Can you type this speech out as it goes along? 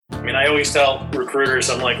I always tell recruiters,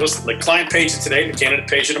 I'm like, listen, the client pays you today, the candidate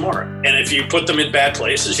pays you tomorrow. And if you put them in bad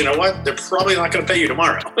places, you know what? They're probably not going to pay you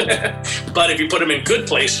tomorrow. But if you put them in good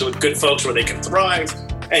places with good folks where they can thrive,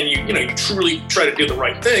 and you truly try to do the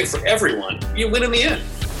right thing for everyone, you win in the end.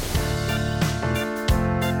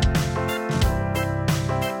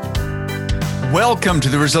 Welcome to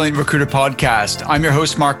the Resilient Recruiter Podcast. I'm your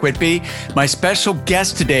host, Mark Whitby. My special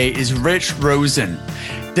guest today is Rich Rosen.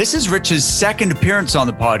 This is Rich's second appearance on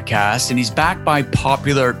the podcast, and he's back by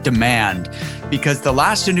popular demand because the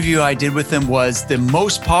last interview I did with him was the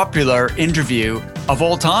most popular interview of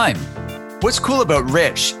all time. What's cool about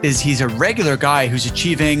Rich is he's a regular guy who's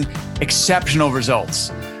achieving exceptional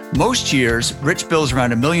results. Most years, Rich bills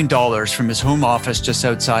around $1 million from his home office just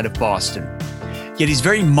outside of Boston. Yet he's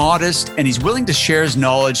very modest and he's willing to share his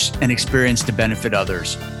knowledge and experience to benefit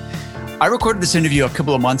others. I recorded this interview a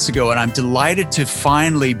couple of months ago and I'm delighted to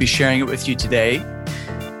finally be sharing it with you today.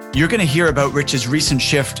 You're going to hear about Rich's recent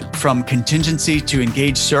shift from contingency to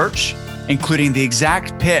engaged search, including the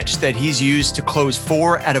exact pitch that he's used to close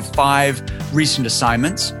 4 out of 5 recent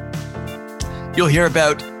assignments. You'll hear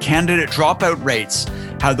about candidate dropout rates,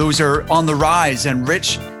 how those are on the rise, and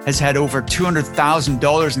Rich has had over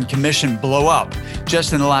 $200,000 in commission blow up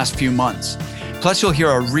just in the last few months. Plus, you'll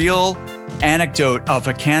hear a real anecdote of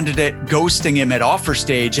a candidate ghosting him at offer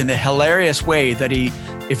stage in the hilarious way that he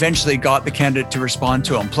eventually got the candidate to respond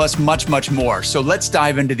to him, plus much, much more. So let's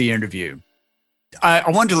dive into the interview. I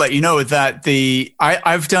wanted to let you know that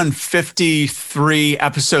I've done 53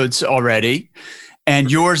 episodes already, and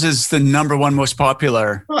yours is the number one most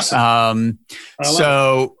popular. Awesome.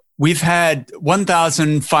 So we've had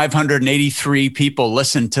 1,583 people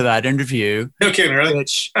listen to that interview. No kidding, really?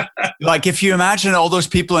 Which, like, if you imagine all those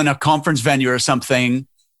people in a conference venue or something,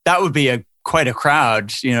 that would be quite a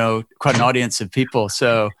crowd, quite an audience of people.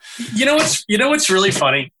 So, what's really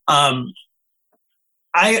funny? I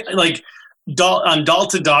like on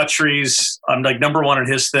Dalton Daughtry's. I'm like number one on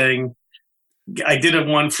his thing. I did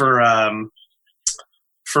one for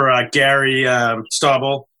Gary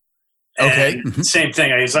Staubel. Okay. Same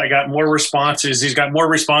thing. I got more responses. He's got more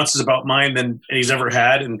responses about mine than he's ever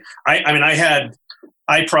had. And I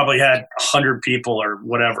probably had 100 people or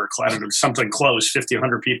whatever, something close, 50,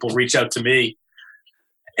 100 people reach out to me.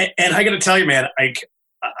 And I got to tell you, man,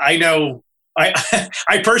 I know, I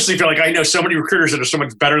personally feel like I know so many recruiters that are so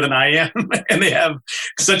much better than I am. And they have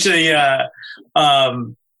such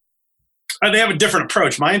they have a different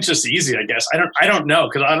approach. Mine's just easy, I guess. I don't know,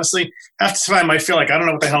 because honestly, half the time I feel like I don't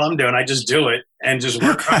know what the hell I'm doing. I just do it and just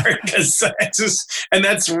work hard, and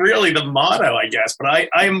that's really the motto, I guess. But I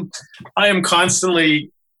am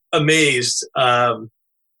constantly amazed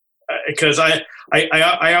because I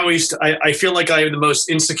feel like I am the most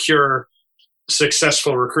insecure,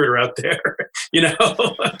 successful recruiter out there.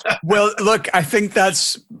 Well, look, I think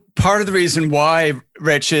that's part of the reason why,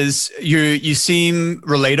 Rich, is you seem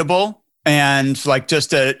relatable and like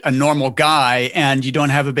just a normal guy, and you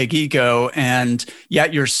don't have a big ego, and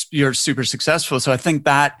yet you're super successful. So I think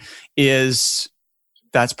that's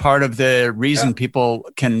part of the reason people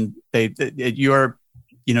can your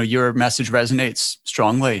message resonates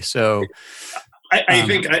strongly. So I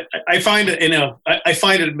think I find it,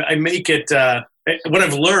 I make it what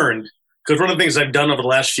I've learned, because one of the things I've done over the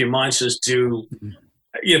last few months is to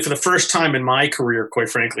for the first time in my career, quite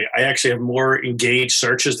frankly, I actually have more engaged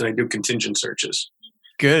searches than I do contingent searches.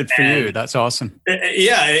 Good for you. That's awesome.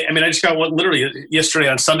 Yeah. I just got one literally yesterday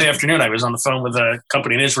on Sunday afternoon. I was on the phone with a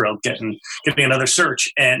company in Israel getting another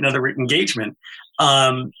search and another engagement.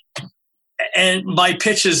 And my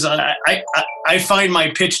pitch is, I find my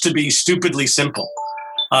pitch to be stupidly simple.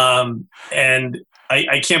 And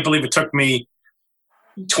I can't believe it took me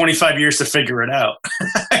 25 years to figure it out,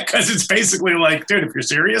 because it's basically like, dude, if you're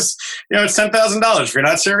serious, it's $10,000. If you're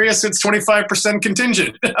not serious, it's 25%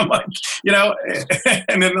 contingent. I'm like,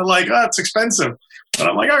 and then they're like, oh, it's expensive. But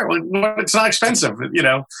I'm like, all right, well, it's not expensive. I'll give you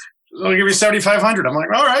 $7,500. I'm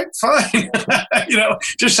like, all right, fine.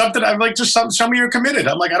 Just something. I'm like, just show me you're committed.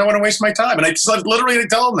 I'm like, I don't want to waste my time. And I literally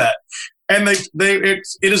tell them that. And it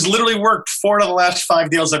has literally worked 4 of the last 5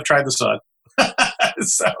 deals I've tried this on.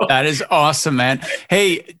 So. That is awesome, man.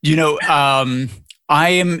 Hey, I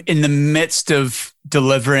am in the midst of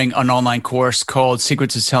delivering an online course called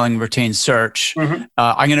Secrets of Selling Retained Search. Mm-hmm.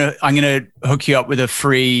 I'm gonna hook you up with a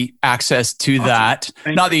free access to that.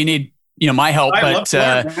 Not that you need my help, but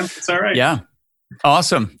it's all right. Yeah,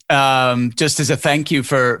 awesome. Just as a thank you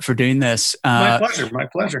for doing this. My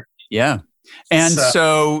pleasure. Yeah, and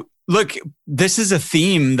so look, this is a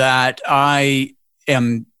theme that I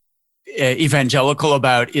am evangelical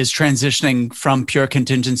about, is transitioning from pure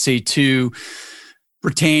contingency to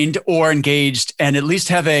retained or engaged, and at least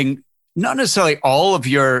having not necessarily all of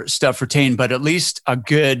your stuff retained, but at least a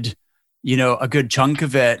good chunk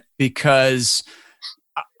of it, because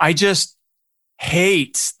I just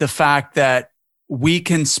hate the fact that we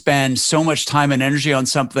can spend so much time and energy on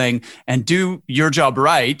something and do your job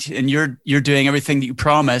right, and you're doing everything that you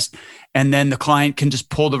promised, and then the client can just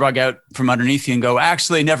pull the rug out from underneath you and go,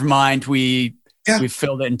 actually, never mind, we've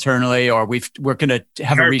filled it internally, or we're going to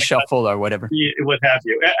have a reshuffle or whatever. What have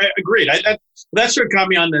you? I agreed. That's what got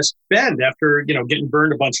me on this bend after getting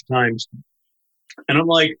burned a bunch of times, and I'm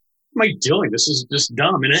like, what am I doing? This is just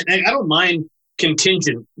dumb. And I don't mind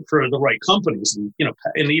contingent for the right companies and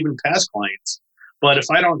and even past clients. But if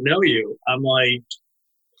I don't know you, I'm like,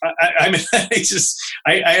 I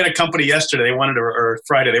had a company yesterday. Or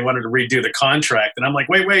Friday, they wanted to redo the contract, and I'm like,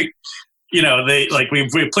 wait. They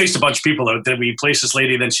we placed a bunch of people. That we placed this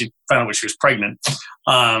lady, and then she found out she was pregnant.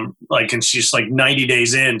 And she's like 90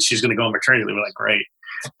 days in, she's going to go on maternity leave. We're like, great.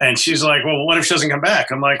 And she's like, well, what if she doesn't come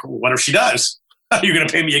back? I'm like, well, what if she does? Are you going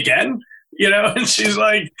to pay me again? And she's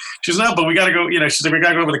not, but we got to go, she's like, we got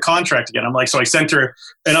to go over the contract again. I'm like, so I sent her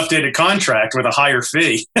an updated contract with a higher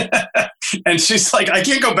fee. And she's like, I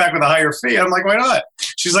can't go back with a higher fee. I'm like, why not?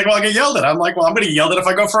 She's like, well, I'll get yelled at. I'm like, well, I'm going to yell at if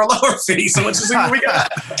I go for a lower fee. So let's just see what we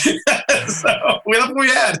got. So we love what we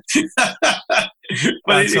had.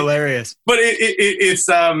 That's hilarious. But it's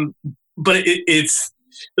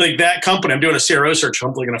like that company. I'm doing a CRO search.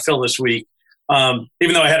 Hopefully going to fill this week.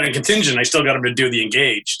 Even though I had a contingent, I still got them to do the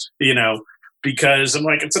engaged, because I'm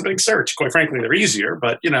like, it's a big search. Quite frankly, they're easier,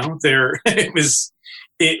 but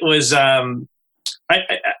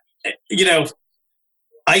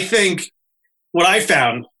I think what I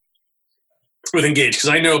found with engaged, because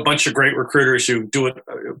I know a bunch of great recruiters who do it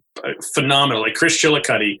phenomenal. Like Chris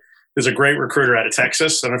Chillicuddy is a great recruiter out of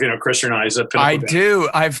Texas. I don't know if you know Chris or not. He's a I do.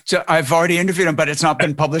 I've already interviewed him, but it's not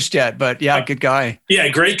been published yet. But yeah, good guy. Yeah,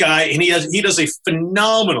 great guy, and he does a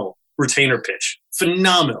phenomenal retainer pitch.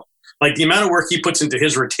 Phenomenal. Like the amount of work he puts into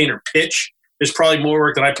his retainer pitch is probably more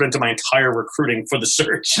work than I put into my entire recruiting for the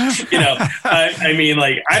search. I mean,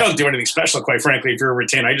 like I don't do anything special, quite frankly. If you're a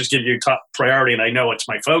retainer, I just give you top priority, and I know it's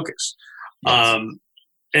my focus. Yes.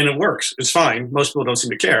 And it works. It's fine. Most people don't seem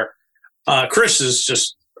to care. Chris is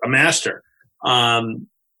just a master.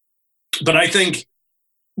 But I think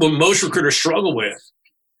what most recruiters struggle with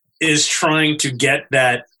is trying to get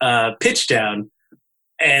that pitch down.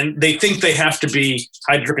 And they think they have to be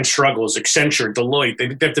Heidrick & Struggles, Accenture, Deloitte. They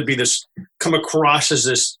think they have to be this, come across as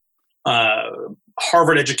this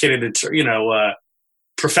Harvard-educated,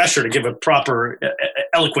 professor to give a proper,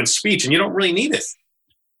 eloquent speech. And you don't really need it.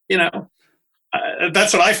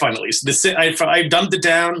 That's what I find, at least. I dumbed it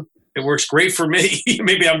down. It works great for me.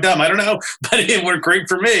 Maybe I'm dumb. I don't know. But it worked great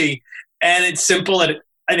for me. And it's simple. And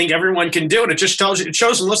I think everyone can do it. It just shows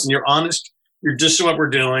them, listen, you're honest. You're just what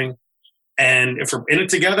we're doing. And if we're in it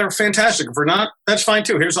together, fantastic. If we're not, that's fine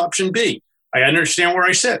too. Here's option B. I understand where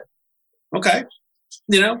I sit. Okay.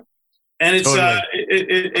 And it's totally.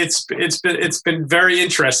 It's been very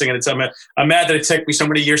interesting. And I'm mad that it took me so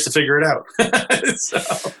many years to figure it out.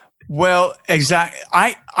 So. Well, exactly.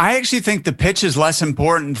 I actually think the pitch is less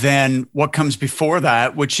important than what comes before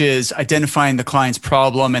that, which is identifying the client's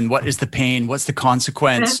problem and what is the pain, what's the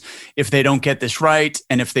consequence if they don't get this right,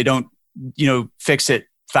 and if they don't, fix it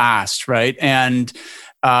fast, right? And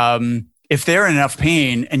if they're in enough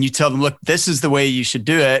pain and you tell them, look, this is the way you should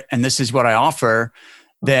do it, and this is what I offer,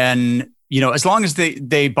 then as long as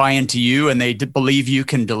they buy into you and they believe you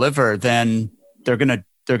can deliver, then they're gonna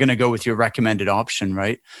go with your recommended option,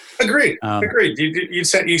 right? Agreed. You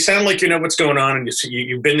sound like you know what's going on, and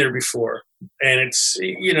you've been there before. And it's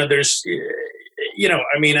there's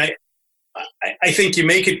I mean, I think you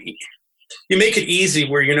make it easy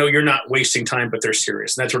where you're not wasting time, but they're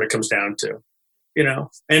serious. And that's what it comes down to. And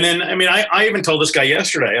then I mean, I even told this guy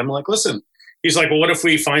yesterday. I'm like, listen. He's like, well, what if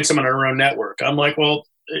we find someone on our own network? I'm like, well,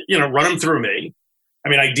 run them through me. I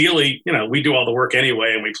mean, ideally, we do all the work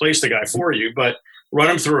anyway, and we place the guy for you, but run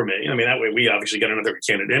them through me. I mean, that way we obviously get another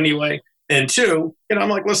candidate anyway. And two, I'm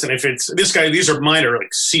like, listen, if it's this guy, these are minor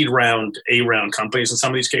like seed round, A round companies in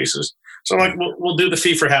some of these cases. So I'm like, we'll do the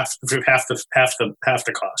fee for half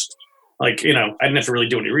the cost. Like, I didn't have to really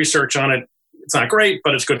do any research on it. It's not great,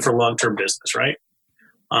 but it's good for long-term business, right?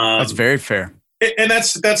 That's very fair. And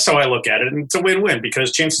that's how I look at it. And it's a win-win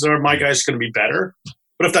because chances are my guy's going to be better.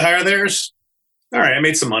 But if they hire theirs, all right, I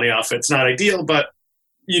made some money off it. It's not ideal, but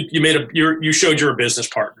you showed you're a business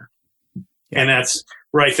partner. And that's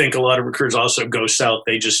where I think a lot of recruiters also go south.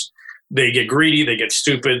 They get greedy, they get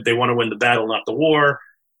stupid, they want to win the battle, not the war.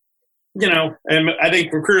 and I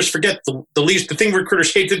think recruiters forget the thing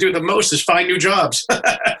recruiters hate to do the most is find new jobs.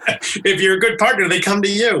 If you're a good partner, they come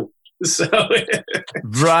to you. So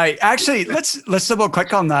right. Actually, let's double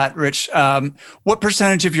click on that, Rich. What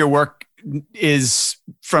percentage of your work is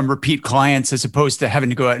from repeat clients as opposed to having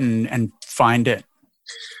to go out and find it?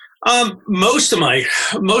 Most of my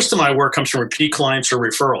work comes from repeat clients or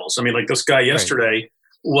referrals. I mean, like this guy yesterday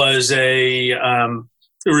was a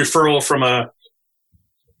referral from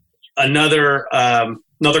another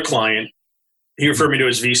client. He referred me to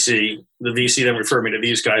his VC. The VC then referred me to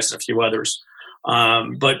these guys and a few others.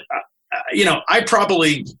 But I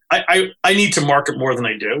need to market more than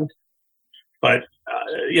I do. But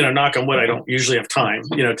knock on wood, I don't usually have time,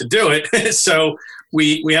 to do it. So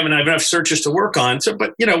we haven't have enough searches to work on. So,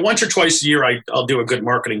 but once or twice a year, I'll do a good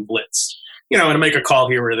marketing blitz, and make a call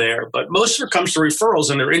here or there. But most of it comes to referrals,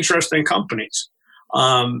 and they're interesting companies.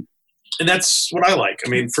 And that's what I like. I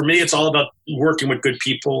mean, for me, it's all about working with good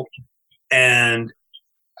people. And,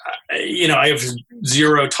 I have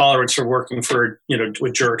zero tolerance for working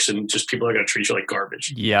with jerks and just people that are going to treat you like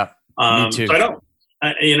garbage. Yeah, me too. So I don't,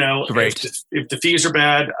 Great. If the fees are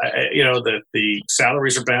bad, the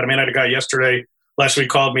salaries are bad. I mean, I had a guy last week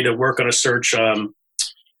called me to work on a search.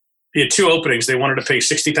 He had two openings. They wanted to pay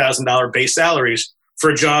 $60,000 base salaries for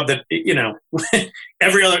a job that,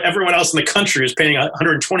 everyone else in the country is paying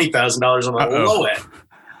 $120,000 on the low end.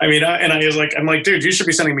 I mean, I'm like, dude, you should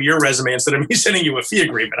be sending me your resume instead of me sending you a fee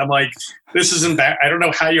agreement. I'm like, this isn't bad. I don't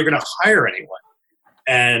know how you're going to hire anyone.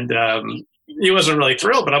 And he wasn't really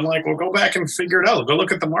thrilled, but I'm like, well, go back and figure it out. Go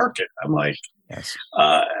look at the market. I'm like, yes.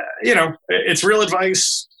 It's real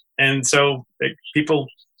advice. And so people,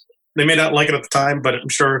 they may not like it at the time, but I'm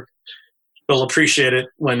sure they'll appreciate it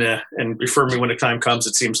when and refer me when the time comes.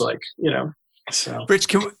 It seems like, So, Rich,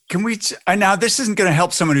 can we? Now, this isn't going to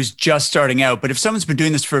help someone who's just starting out, but if someone's been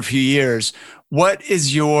doing this for a few years, what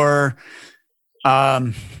is your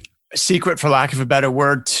secret, for lack of a better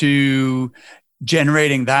word, to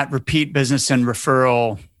generating that repeat business and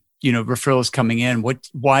referrals coming in?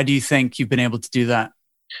 Why do you think you've been able to do that?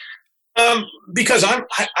 Because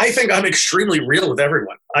I think I'm extremely real with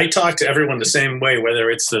everyone. I talk to everyone the same way, whether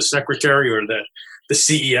it's the secretary or the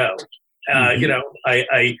CEO.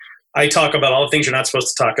 I talk about all the things you're not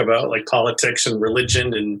supposed to talk about, like politics and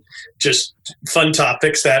religion and just fun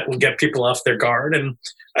topics that will get people off their guard. And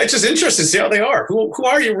it's just interesting to see how they are. Who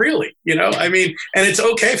are you really? And it's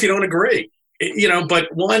okay if you don't agree. But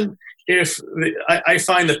I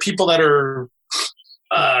find that people that are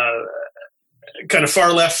kind of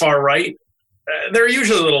far left, far right, they're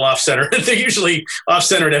usually a little off-center. They're usually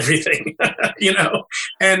off-center at everything,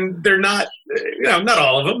 and they're not, not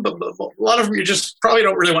all of them, but a lot of them you just probably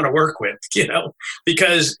don't really want to work with,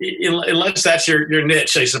 because unless that's your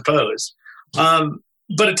niche, I suppose.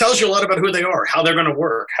 But it tells you a lot about who they are, how they're going to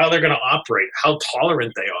work, how they're going to operate, how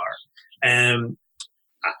tolerant they are. And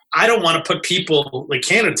I don't want to put people, like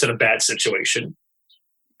candidates, in a bad situation.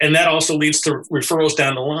 And that also leads to referrals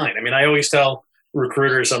down the line. I mean, I always tell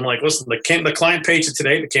recruiters, I'm like, listen, the client pays you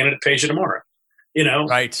today, the candidate pays you tomorrow,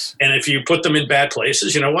 Right. And if you put them in bad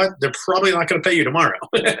places, you know what? They're probably not going to pay you tomorrow.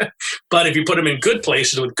 But if you put them in good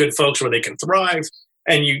places with good folks where they can thrive,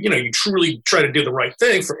 and you truly try to do the right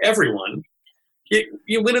thing for everyone,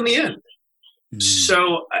 you win in the end.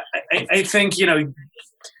 So I think, you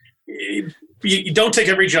don't take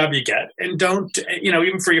every job you get, and don't,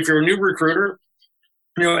 even if you're a new recruiter,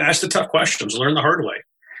 ask the tough questions, learn the hard way.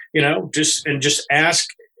 Just ask,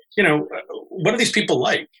 what are these people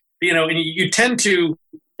like? And you tend to,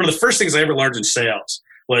 one of the first things I ever learned in sales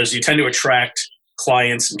was you tend to attract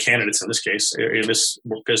clients and candidates, in this case, in this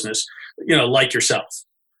business, like yourself,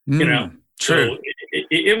 True. So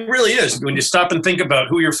it really is. When you stop and think about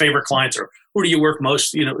who your favorite clients are, who do you work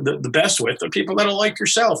most, the best with, the people that are like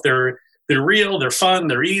yourself. They're real, they're fun,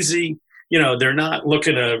 they're easy. They're not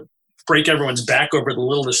looking to break everyone's back over the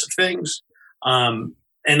littlest of things.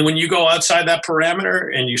 And when you go outside that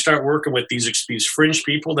parameter and you start working with these fringe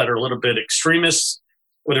people that are a little bit extremists,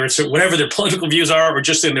 whether it's whatever their political views are or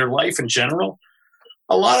just in their life in general,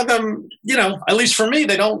 a lot of them, at least for me,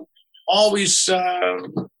 they don't always,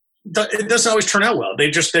 it doesn't always turn out well.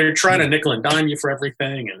 They're trying to nickel and dime you for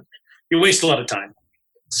everything, and you waste a lot of time.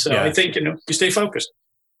 So I think, you stay focused.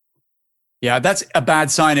 Yeah, that's a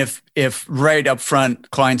bad sign if right up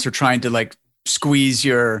front clients are trying to squeeze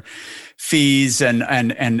your fees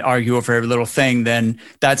and argue over every little thing, then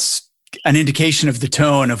that's an indication of the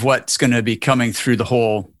tone of what's going to be coming through the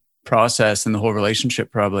whole process and the whole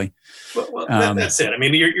relationship, probably. Well, that's it. I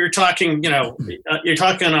mean, you're talking, you're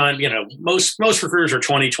talking on, most recruiters are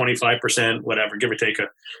 20, 25%, whatever, give or take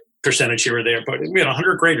percentage here or there, but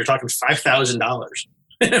 100 grand, you're talking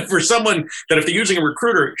 $5,000 for someone that if they're using a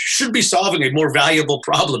recruiter should be solving a more valuable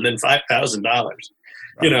problem than $5,000.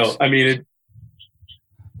 Right. I mean,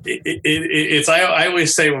 it's, I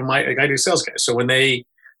always say when I do sales guys, so when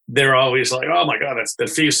they're always like, oh my God, the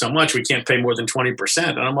fee is so much, we can't pay more than 20%.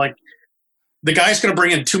 And I'm like, the guy's going to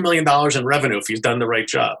bring in $2 million in revenue if he's done the right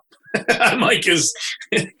job. I'm like, is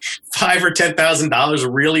 $5,000 or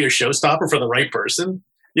 $10,000 really a showstopper for the right person?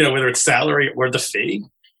 Whether it's salary or the fee.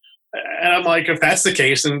 And I'm like, if that's the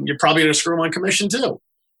case, then you're probably going to screw them on commission too.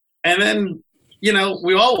 And then, we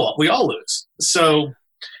all lose. So,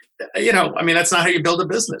 I mean, that's not how you build a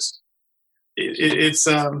business. It's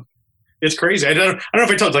crazy. I don't know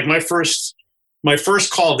if I told you, like my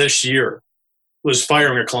first call this year was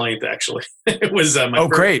firing a client, actually. It was my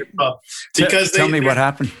first great. Because tell me what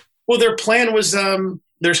happened. Well, their plan was,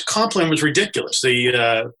 their comp plan was ridiculous.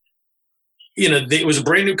 It was a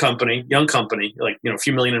brand new company, young company, like, a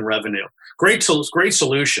few million in revenue. Great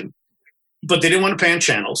solution. But they didn't want to pay on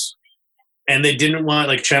channels. And they didn't want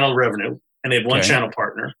like channel revenue. And they had one channel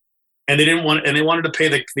partner. And they wanted to pay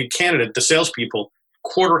the candidate, the salespeople,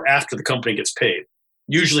 quarter after the company gets paid.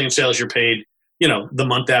 Usually in sales, you're paid, the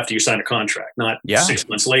month after you sign a contract, not 6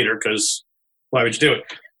 months later, because why would you do it?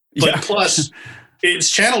 But plus,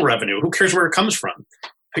 it's channel revenue. Who cares where it comes from?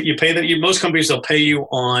 You pay that. Most companies, they'll pay you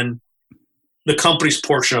on the company's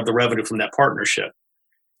portion of the revenue from that partnership.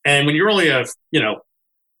 And when you're only a,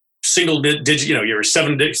 single digit, you're a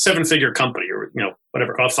seven-figure company, or,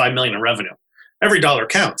 whatever, call it 5 million in revenue. Every dollar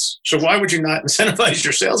counts. So why would you not incentivize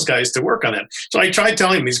your sales guys to work on that? So I tried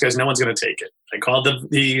telling these guys, no one's going to take it. I called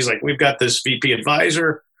he's like, we've got this VP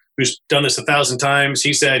advisor who's done this 1,000 times.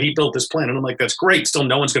 He said he built this plan. And I'm like, that's great. Still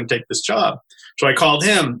no one's going to take this job. So I called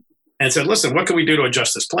him and said, listen, what can we do to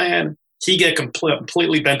adjust this plan? He get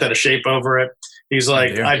completely bent out of shape over it. He's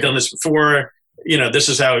like, I've done this before. This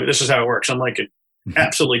is how it works. I'm like, it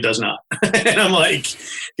absolutely does not. And I'm like,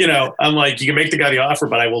 you can make the guy the offer,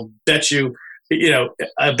 but I will bet you,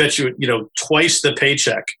 twice the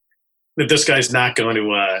paycheck that this guy's not going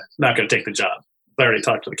to take the job. I already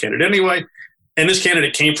talked to the candidate anyway. And this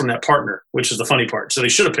candidate came from that partner, which is the funny part. So they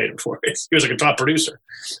should have paid him for it. He was like a top producer.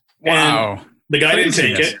 Wow. And the guy didn't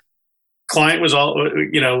take it. Client was all,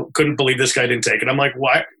 couldn't believe this guy didn't take it. I'm like,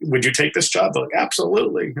 why would you take this job? They're like,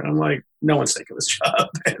 absolutely. And I'm like, no one's taking this job.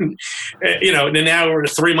 And, and then now we're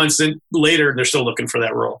 3 months later, and they're still looking for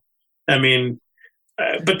that role. I mean,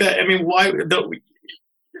 why, the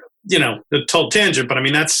total tangent, but I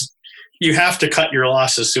mean, you have to cut your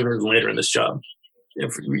losses sooner than later in this job.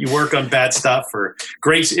 If you work on bad stuff or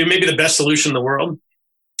great, it may be the best solution in the world.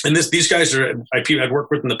 And these guys I'd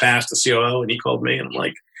worked with in the past, the COO, and he called me and I'm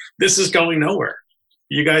like, this is going nowhere.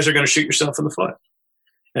 You guys are going to shoot yourself in the foot.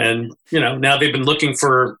 And, now they've been looking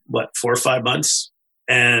for 4 or 5 months.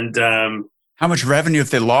 And how much revenue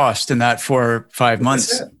have they lost in that 4 or 5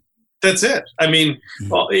 months? That's it. I mean,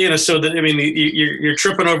 you're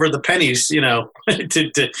tripping over the pennies, to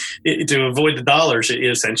avoid the dollars,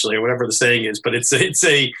 essentially, or whatever the saying is. But it's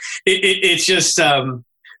just some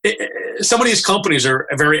of these companies are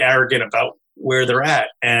very arrogant about where they're at,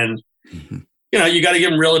 and you got to give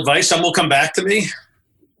them real advice. Some will come back to me,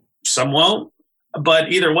 some won't.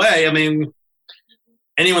 But either way, I mean,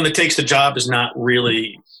 anyone that takes the job is not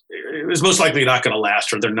really. It's most likely not going to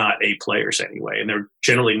last, or they're not A players anyway, and they're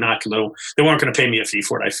generally not going to. They weren't going to pay me a fee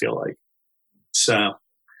for it. I feel like so.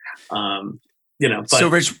 But, so,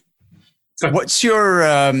 Rich, what's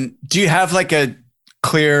your? Do you have like a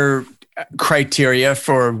clear criteria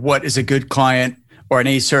for what is a good client or an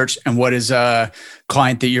A search, and what is a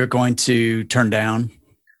client that you're going to turn down?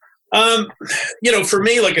 For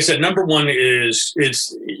me, like I said, number one is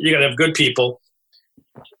you got to have good people.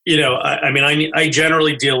 I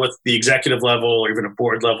generally deal with the executive level or even a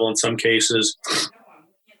board level in some cases.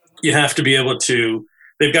 You have to be able to,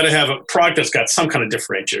 they've got to have a product that's got some kind of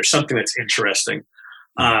differentiator, something that's interesting.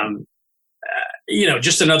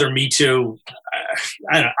 Just another Me Too.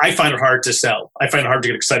 I find it hard to sell. I find it hard to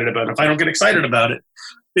get excited about it. If I don't get excited about it,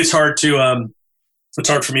 it's hard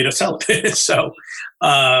for me to sell it. So,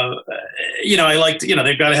 I like to,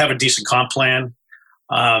 they've got to have a decent comp plan.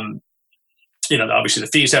 Obviously the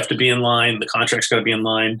fees have to be in line. The contract's got to be in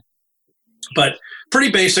line, but pretty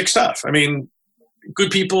basic stuff. I mean, good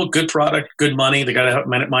people, good product, good money. They got to have,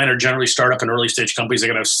 mine are generally startup and early stage companies. They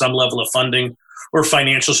got to have some level of funding or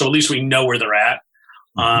financial. So at least we know where they're at.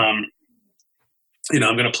 I'm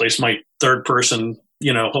going to place my third person,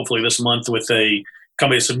 hopefully this month with a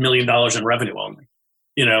company that's $1 million in revenue only,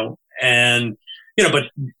 but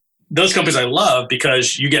those companies I love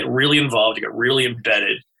because you get really involved, you get really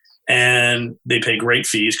embedded. and they pay great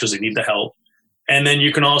fees because they need the help. And then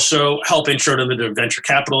you can also help intro them to venture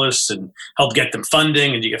capitalists and help get them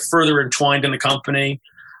funding, and you get further entwined in the company.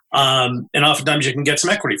 And oftentimes you can get some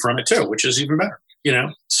equity from it too, which is even better.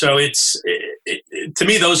 So to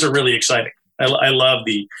me, those are really exciting. I love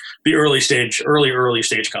the early stage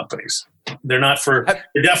companies. They're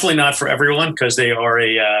definitely not for everyone, because they are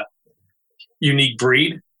a unique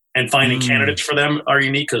breed, and finding candidates for them are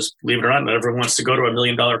unique, because believe it or not everyone wants to go to $1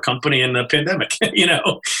 million company in the pandemic,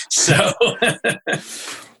 so.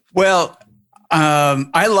 Well,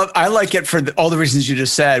 I like it for all the reasons you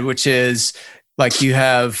just said, which is like you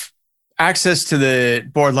have access to the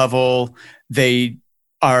board level. They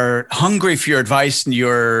are hungry for your advice and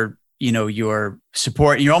your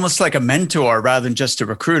support. You're almost like a mentor rather than just a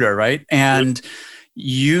recruiter, right? And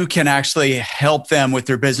you can actually help them with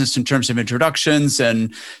their business in terms of introductions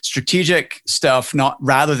and strategic stuff, not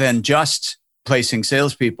rather than just placing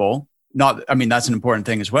salespeople. That's an important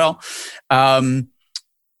thing as well. And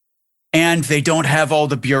they don't have all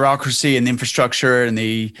the bureaucracy and the infrastructure and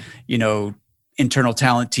the, internal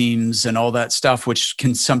talent teams and all that stuff, which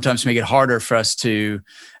can sometimes make it harder for us to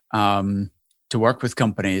work with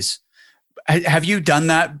companies. Have you done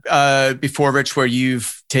that before, Rich, where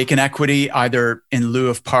you've taken equity either in lieu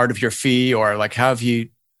of part of your fee, or like how's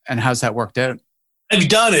that worked out? I've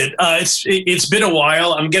done it. It's been a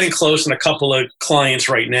while. I'm getting close in a couple of clients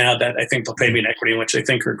right now that I think they'll pay me in equity, which I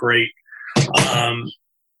think are great. I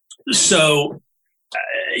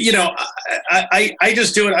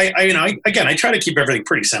just do it. I try to keep everything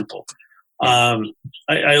pretty simple. My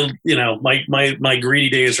greedy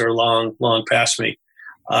days are long past me.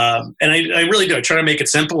 And I really do. I try to make it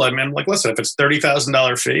simple. I'm like, listen, if it's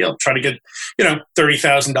 $30,000 fee, I'll try to get,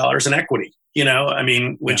 $30,000 in equity,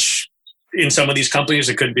 which in some of these companies,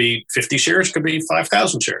 it could be 50 shares, could be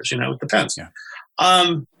 5,000 shares, it depends. Yeah.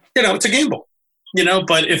 It's a gamble,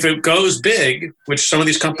 but if it goes big, which some of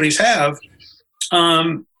these companies have,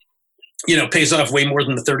 pays off way more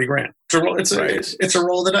than the 30 grand. It's a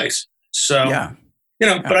roll of the dice. So, yeah.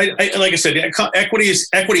 But I like I said,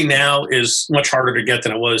 equity now is much harder to get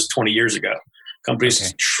than it was 20 years ago.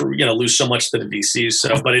 Companies, lose so much to the VCs.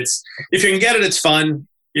 So, but if you can get it, it's fun.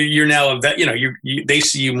 You're now a vet. They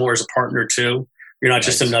see you more as a partner too. You're not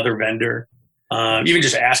just another vendor. Even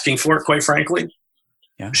just asking for it, quite frankly,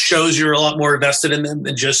 shows you're a lot more invested in them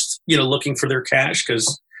than just looking for their cash.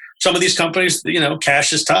 Because some of these companies,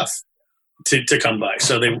 cash is tough to come by,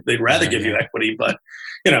 so they'd rather give you equity. But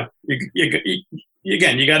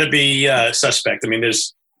again, you got to be suspect.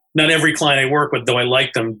 There's not every client I work with, though I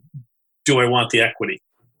like them, do I want the equity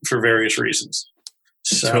for various reasons.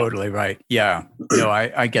 So. Totally right. Yeah. No,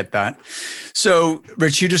 I get that. So,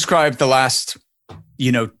 Rich, you described the last,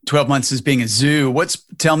 12 months as being a zoo.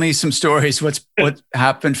 Tell me some stories. What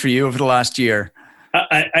happened for you over the last year?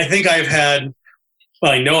 I think I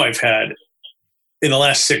know I've had in the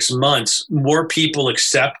last 6 months, more people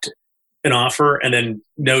accept an offer and then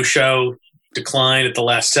no-show, decline at the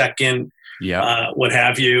last second, what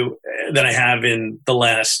have you, than I have in the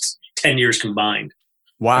last 10 years combined.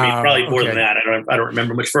 Wow. Probably more than that. I don't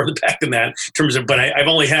remember much further back than that in terms of, but I've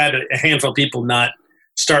only had a handful of people not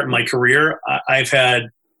start my career. I've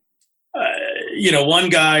had, one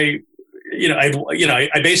guy,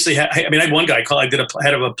 I basically had, I had one guy I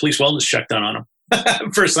had a police wellness check done on him.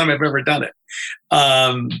 First time I've ever done it.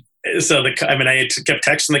 I kept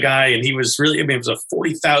texting the guy, and he was really, it was a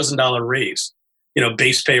 $40,000 raise,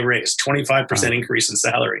 base pay raise, 25% increase in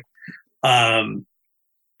salary. And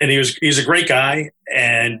he's a great guy.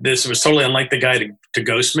 And this was totally unlike the guy to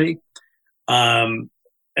ghost me. And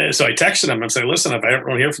so I texted him and said, listen, if I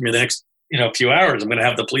don't hear from you the next, few hours, I'm going to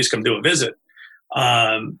have the police come do a visit.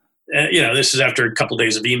 This is after a couple of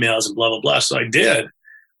days of emails and blah, blah, blah. So I did.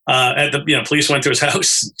 Police went to his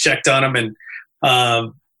house, checked on him, and I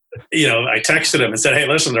texted him and said, "Hey,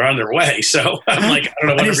 listen, they're on their way." So I'm like, I don't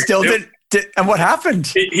know what. And he still did. And what happened?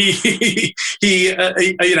 He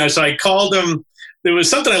so I called him. There was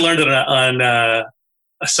something I learned on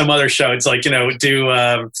some other show. It's like,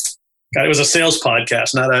 it was a sales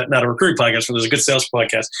podcast, not a recruiting podcast, but it was a good sales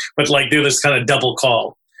podcast. But like, do this kind of double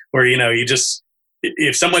call where you just.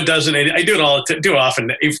 If someone doesn't, I do it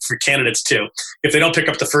often for candidates too. If they don't pick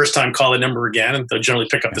up the first time, call the number again, and they'll generally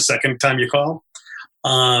pick up the second time you call.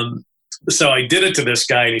 So I did it to this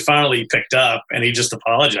guy, and he finally picked up, and he just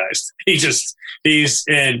apologized. He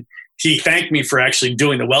thanked me for actually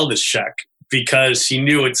doing the wellness check because he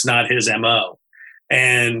knew it's not his MO.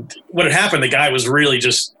 And what had happened, the guy was really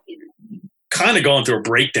just kind of going through a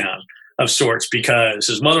breakdown of sorts because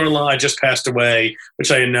his mother-in-law had just passed away,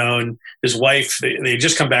 which I had known. His wife, they had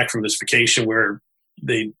just come back from this vacation where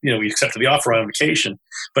we accepted the offer on vacation.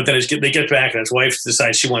 But then they get back and his wife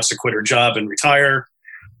decides she wants to quit her job and retire.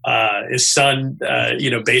 His son,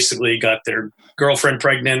 basically got their girlfriend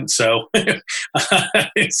pregnant. So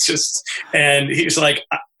it's just, and he's like,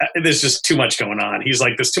 there's just too much going on. He's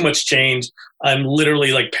like, there's too much change. I'm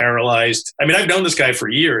literally like paralyzed. I mean, I've known this guy for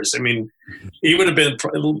years. I mean, he would have been,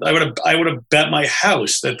 I would have bet my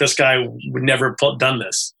house that this guy would never have done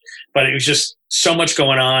this, but it was just so much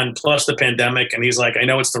going on, plus the pandemic. And he's like, I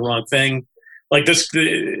know it's the wrong thing. Like this,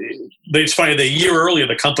 it's funny, the year earlier,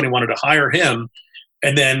 the company wanted to hire him.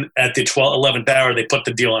 And then at the 11th hour, they put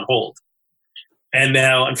the deal on hold. And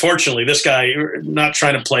now, unfortunately, this guy, not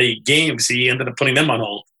trying to play games, he ended up putting them on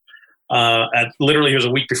hold. Literally, it was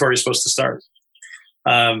a week before he was supposed to start.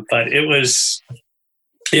 But it was,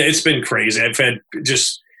 it's been crazy. I've had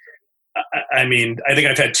I think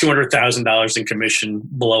I've had $200,000 in commission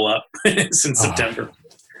blow up since September.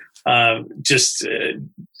 I've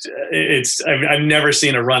never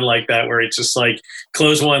seen a run like that where it's just like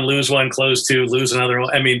close one, lose one, close two, lose another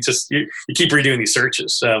one. I mean, just you keep redoing these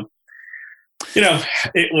searches. So,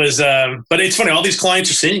 it was, but it's funny. All these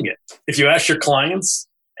clients are seeing it. If you ask your clients,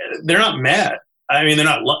 they're not mad. I mean, they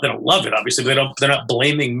don't love it. Obviously, they're not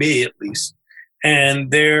blaming me at least.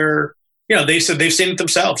 And they said they've seen it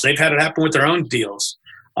themselves. They've had it happen with their own deals,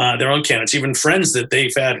 their own candidates, even friends that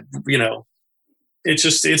they've had,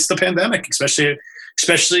 it's the pandemic, especially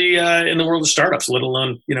in the world of startups, let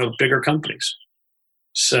alone, bigger companies.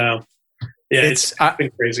 So yeah, it's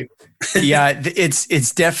been crazy. Yeah,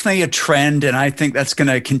 it's definitely a trend. And I think that's going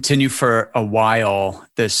to continue for a while.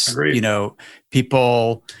 This, Agreed.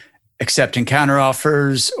 People accepting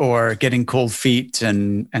counteroffers or getting cold feet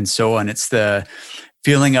and so on. It's the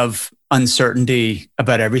feeling of uncertainty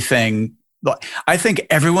about everything. I think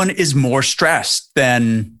everyone is more stressed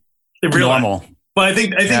than normal. Well, I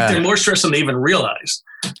think they're more stressed than they even realized.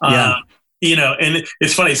 And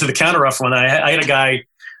it's funny. So the counteroffer one, I had a guy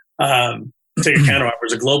take a counteroffer. It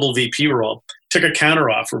was a global VP role. Took a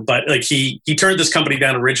counteroffer, but like he turned this company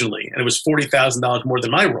down originally, and it was $40,000 more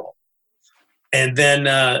than my role. And then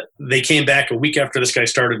they came back a week after this guy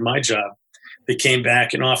started my job. They came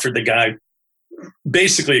back and offered the guy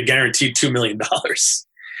basically a guaranteed $2 million.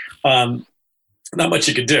 Not much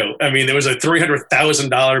you could do. I mean, there was a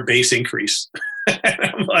 $300,000 base increase. And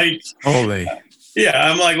I'm like, holy.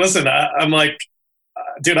 Yeah, I'm like, listen, I'm like,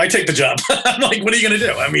 dude, I take the job. I'm like, what are you going to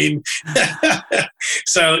do? I mean,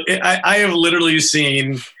 so I have literally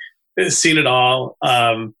seen it all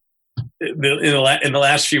in the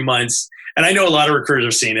last few months. And I know a lot of recruiters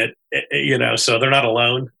have seen it, so they're not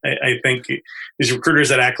alone. I think these recruiters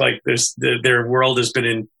that act like their world has been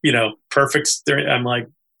in, perfect. I'm like,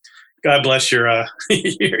 God bless your,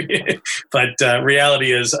 but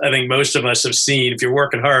reality is, I think most of us have seen, if you're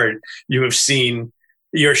working hard, you have seen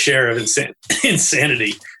your share of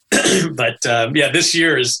insanity. But this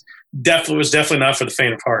year was definitely not for the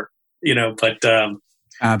faint of heart, but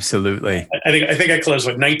absolutely. I think I closed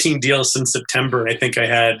 19 deals since September. And I think I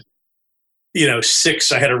had,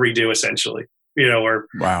 6 I had to redo essentially, or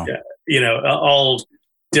wow. All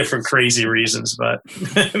different crazy reasons, but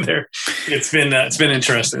it's been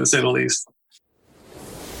interesting to say the least.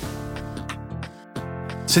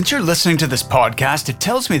 Since you're listening to this podcast, it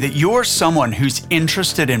tells me that you're someone who's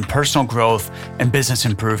interested in personal growth and business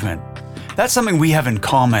improvement. That's something we have in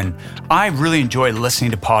common. I really enjoy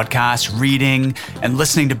listening to podcasts, reading and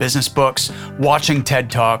listening to business books, watching TED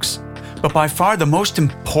Talks. But by far the most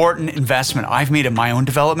important investment I've made in my own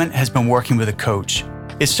development has been working with a coach.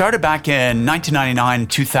 It started back in 1999,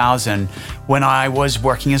 2000, when I was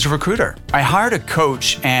working as a recruiter. I hired a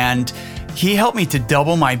coach and he helped me to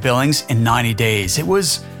double my billings in 90 days.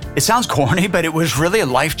 It sounds corny, but it was really a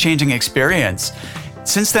life-changing experience.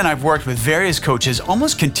 Since then, I've worked with various coaches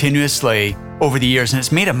almost continuously over the years, and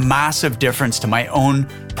it's made a massive difference to my own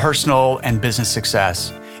personal and business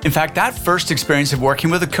success. In fact, that first experience of working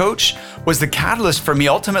with a coach was the catalyst for me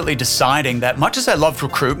ultimately deciding that much as I loved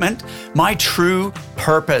recruitment, my true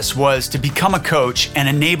purpose was to become a coach and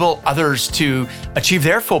enable others to achieve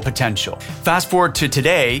their full potential. Fast forward to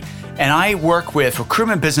today, and I work with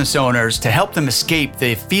recruitment business owners to help them escape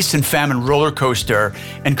the feast and famine roller coaster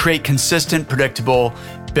and create consistent, predictable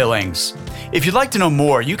billings. If you'd like to know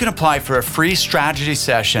more, you can apply for a free strategy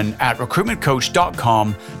session at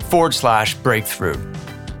recruitmentcoach.com/breakthrough.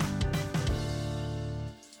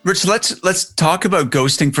 Rich, let's talk about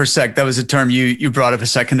ghosting for a sec. That was a term you brought up a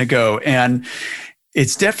second ago. And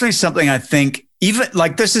it's definitely something I think, even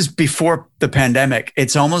like this is before the pandemic,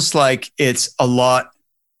 it's almost like it's a lot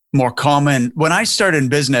more common. When I started in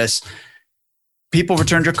business, people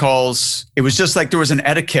returned your calls. It was just like there was an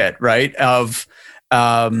etiquette, right? Of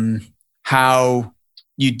how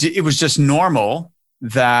it was just normal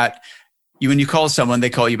that when you call someone, they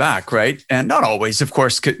call you back, right? And not always, of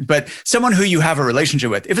course, but someone who you have a relationship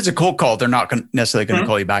with. If it's a cold call, they're not necessarily going to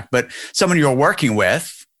call you back, but someone you're working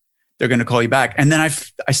with, they're going to call you back. And then I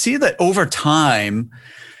see that over time,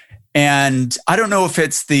 and I don't know if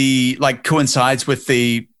it's coincides with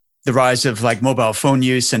the rise of like mobile phone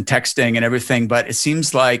use and texting and everything, but it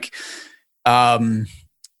seems like, I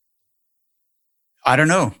don't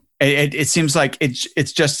know. It seems like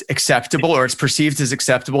it's just acceptable, or it's perceived as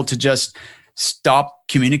acceptable to just stop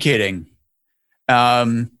communicating.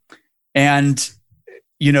 And,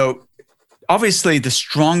 obviously the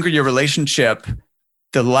stronger your relationship,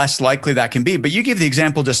 the less likely that can be. But you gave the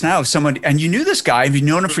example just now of someone, and you knew this guy, you've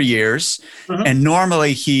known him for years, and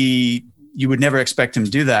normally you would never expect him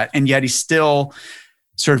to do that. And yet he still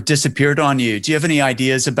sort of disappeared on you. Do you have any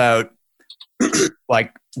ideas about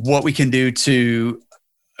like what we can do to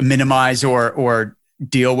minimize or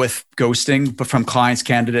deal with ghosting, but from clients,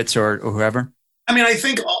 candidates, or whoever? I mean, I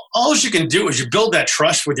think all you can do is you build that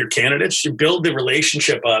trust with your candidates, you build the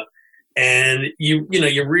relationship up, and you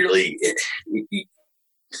really,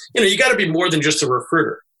 you got to be more than just a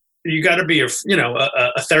recruiter. You got to be a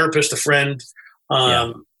therapist, a friend,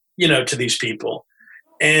 to these people.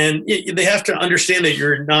 And they have to understand that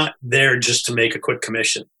you're not there just to make a quick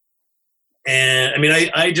commission. And I mean,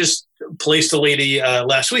 I just placed a lady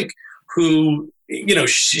last week who,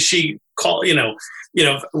 she called,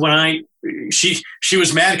 when she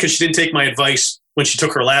was mad because she didn't take my advice when she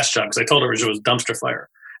took her last job, because I told her it was dumpster fire.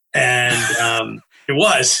 And it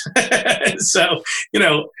was. So,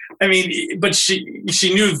 I mean, but she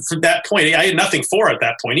knew from that point, I had nothing for her at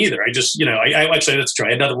that point either. I just, I actually, that's true. I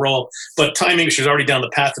had another role, but timing, she was already down the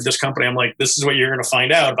path of this company. I'm like, this is what you're going to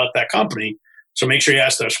find out about that company. So make sure you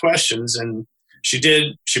ask those questions. And she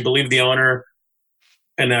did. She believed the owner,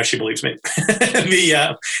 and now she believes me.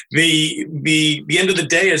 The end of the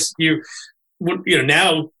day is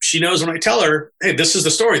now she knows when I tell her, hey, this is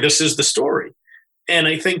the story. This is the story. And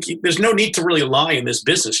I think there's no need to really lie in this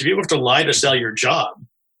business. If you have to lie to sell your job,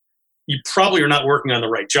 you probably are not working on the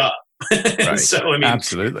right job. Right. So, I mean,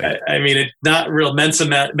 absolutely. I mean, it's not real Mensa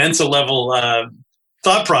level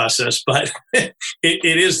thought process, but it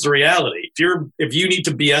is the reality. If you need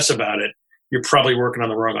to BS about it, you're probably working on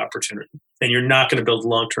the wrong opportunity, and you're not going to build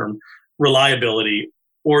long-term reliability.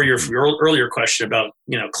 Or your earlier question about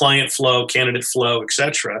client flow, candidate flow,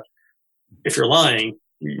 etc. If you're lying,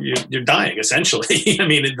 you're dying essentially. I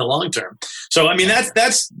mean, in the long term. So I mean,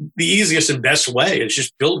 that's the easiest and best way is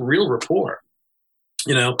just build real rapport.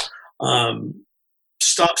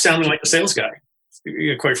 Stop sounding like a sales guy.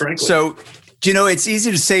 Quite frankly. So, it's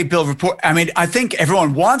easy to say build rapport. I mean, I think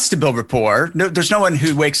everyone wants to build rapport. No, there's no one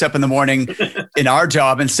who wakes up in the morning in our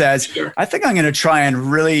job and says, sure, I think I'm going to try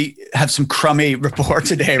and really have some crummy rapport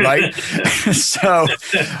today, right? So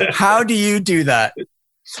how do you do that?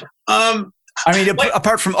 I mean,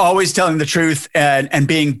 apart from always telling the truth and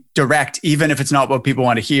being direct, even if it's not what people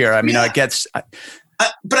want to hear. I mean, it gets... but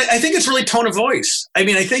I think it's really tone of voice. I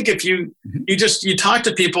mean, I think if you talk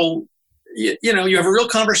to people, you have a real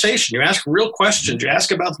conversation. You ask real questions. You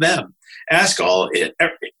ask about them. Ask all,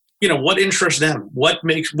 what interests them. What's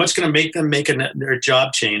going to make them make their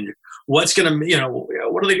job change? What's going to,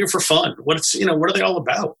 what do they do for fun? What are they all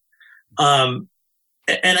about? And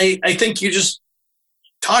I think you just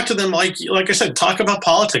talk to them like I said, talk about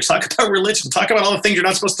politics, talk about religion, talk about all the things you're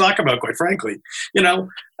not supposed to talk about, quite frankly.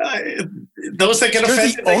 Those that get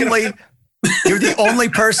offended. You're the only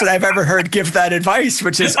person I've ever heard give that advice,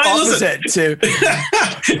 which is opposite to.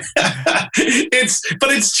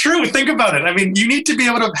 It's true. Think about it. I mean, you need to be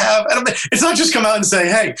able to have. It's not just come out and say,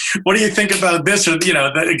 "Hey, what do you think about this or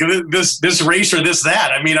this race or this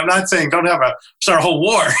that?" I mean, I'm not saying don't start a whole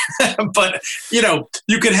war, but you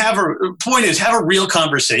can have point is have a real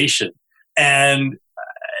conversation, and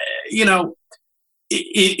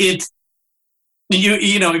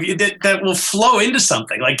that will flow into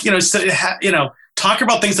something like, talk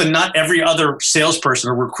about things that not every other salesperson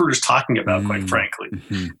or recruiter is talking about, quite frankly.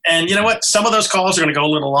 Mm-hmm. And you know what? Some of those calls are going to go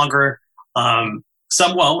a little longer.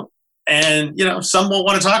 Some won't. And, some won't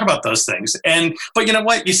want to talk about those things. But you know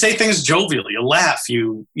what? You say things jovially, you laugh,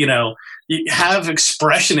 you have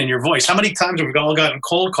expression in your voice. How many times have we all gotten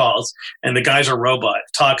cold calls and the guy's a robot,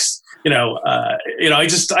 talks, I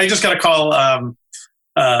just got a call,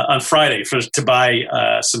 on Friday to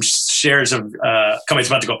buy some shares of companies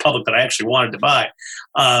about to go public that I actually wanted to buy.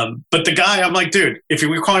 But the guy, I'm like, dude, if you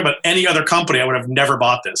were calling about any other company, I would have never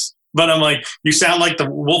bought this. But I'm like, you sound like the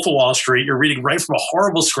Wolf of Wall Street. You're reading right from a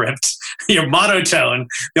horrible script. You're monotone.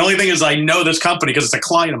 The only thing is I know this company because it's a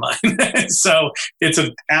client of mine. So it's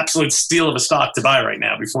an absolute steal of a stock to buy right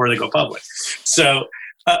now before they go public. So,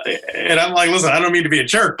 and I'm like, listen, I don't mean to be a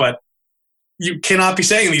jerk, but you cannot be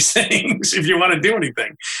saying these things if you want to do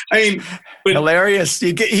anything. I mean, but, hilarious.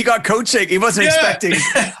 He got coaching. He wasn't expecting.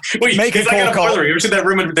 Wait, make a cold call. You ever seen that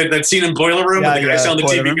room, that scene in Boiler Room with the guy selling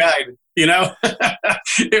the TV guide? You know,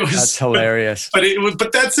 that's hilarious.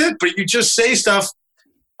 But that's it. But you just say stuff,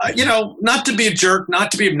 not to be a jerk,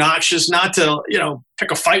 not to be obnoxious, not to,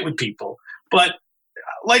 pick a fight with people, but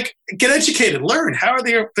like get educated, learn. How are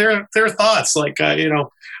their thoughts? Like,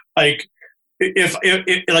 if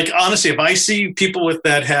honestly, if I see people with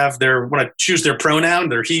that have want to choose their pronoun,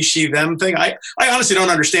 their he, she, them thing, I honestly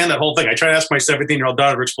don't understand that whole thing. I try to ask my 17-year-old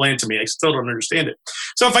daughter to explain it to me. I still don't understand it.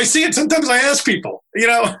 So if I see it, sometimes I ask people,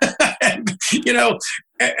 and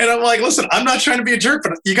I'm like, listen, I'm not trying to be a jerk,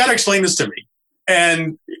 but you got to explain this to me.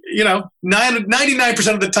 And,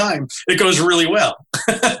 99% of the time it goes really well.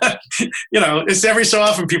 It's every so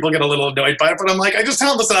often people get a little annoyed by it, but I'm like, I just tell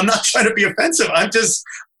them, listen, I'm not trying to be offensive.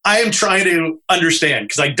 I am trying to understand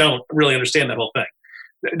because I don't really understand that whole thing.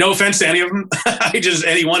 No offense to any of them.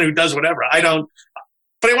 Anyone who does whatever. I don't,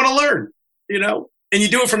 but I want to learn, and you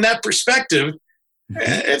do it from that perspective.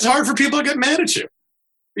 It's hard for people to get mad at you,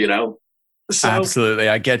 So. Absolutely.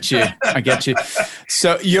 I get you.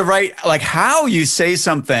 So you're right. Like how you say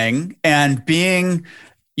something and being,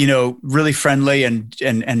 really friendly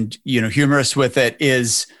and humorous with it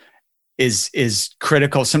is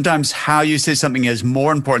critical. Sometimes how you say something is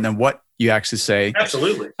more important than what you actually say.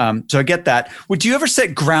 Absolutely. So I get that. Would you ever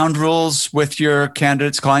set ground rules with your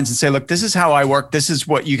candidates, clients and say, look, this is how I work. This is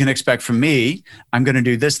what you can expect from me. I'm going to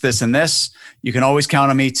do this, this, and this. You can always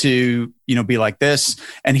count on me to, be like this.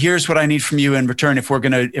 And here's what I need from you in return if we're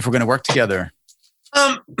going to work together.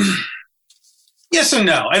 Yes and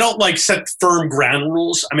no. I don't set firm ground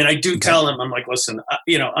rules. I mean, I do tell them, I'm like, listen,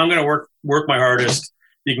 I'm going to work my hardest.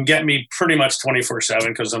 You can get me pretty much 24/7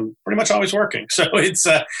 because I'm pretty much always working. So it's,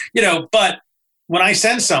 but when I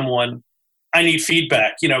send someone, I need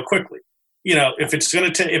feedback, quickly. If it's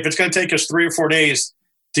going to take us 3 or 4 days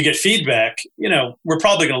to get feedback, we're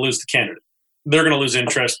probably going to lose the candidate. They're going to lose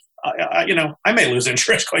interest. I may lose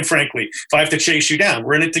interest, quite frankly, if I have to chase you down.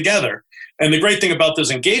 We're in it together. And the great thing about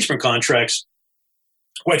those engagement contracts,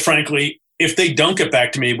 quite frankly, if they don't get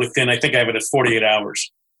back to me within, I think I have it at 48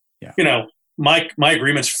 hours, my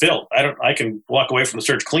agreement's filled. I can walk away from the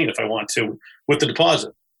search clean if I want to with the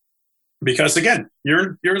deposit, because again,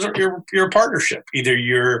 you're a partnership. Either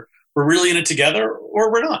we're really in it together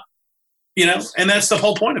or we're not, and that's the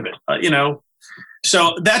whole point of it,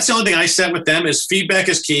 So that's the only thing I set with them is feedback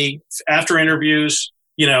is key. After interviews,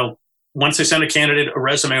 once I send a candidate a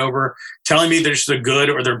resume over, telling me they're just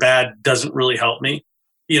good or they're bad doesn't really help me.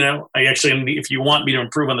 I actually, if you want me to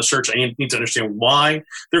improve on the search, I need to understand why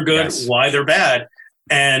they're good, why they're bad.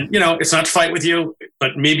 And, it's not to fight with you,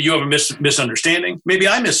 but maybe you have a misunderstanding. Maybe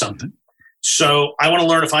I missed something. So I want to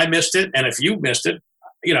learn if I missed it. And if you missed it,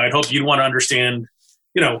 I'd hope you'd want to understand,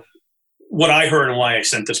 what I heard and why I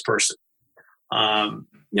sent this person.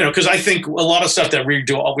 Because I think a lot of stuff that we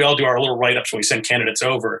all do our little write-ups when we send candidates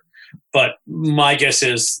over. But my guess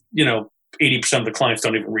is, 80% of the clients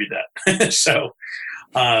don't even read that. So,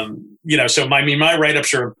 so my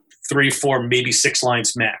write-ups are 3, 4, maybe 6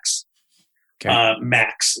 lines max. Okay.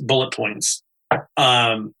 Max bullet points.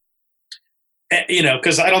 Because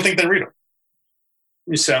I don't think they read them.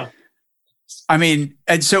 So,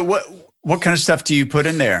 and so what kind of stuff do you put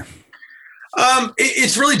in there?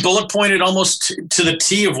 It's really bullet pointed almost to the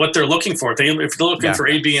T of what they're looking for. If they're looking for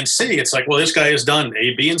A, B, and C, it's like, well, this guy has done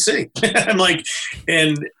A, B, and C. I'm like,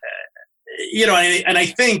 and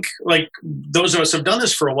I think like those of us have done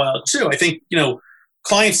this for a while too. I think,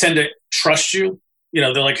 clients tend to trust you.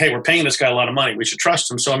 They're like, hey, we're paying this guy a lot of money. We should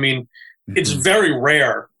trust him. So, it's very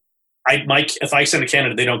rare. If I send a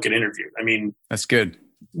candidate, they don't get interviewed. That's good.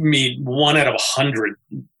 1 out of 100,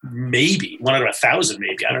 maybe 1 out of 1,000,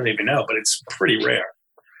 maybe. I don't even know, but it's pretty rare.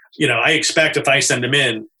 I expect if I send them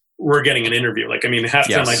in, we're getting an interview. Half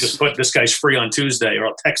the time I just put this guy's free on Tuesday, or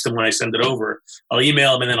I'll text him when I send it over. I'll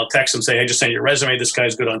email him and then I'll text him, say, hey, I just sent you a resume. This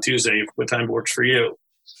guy's good on Tuesday. What time works for you?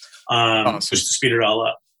 Awesome. Just to speed it all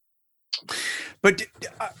up. But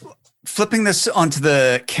flipping this onto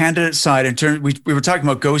the candidate side, in terms, we were talking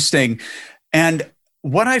about ghosting, and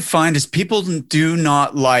what I find is people do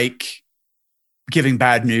not like giving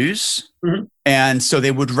bad news. Mm-hmm. And so they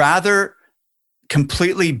would rather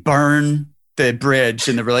completely burn the bridge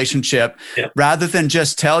in the relationship rather than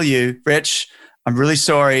just tell you, Rich, I'm really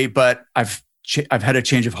sorry, but I've I've had a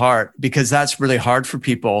change of heart, because that's really hard for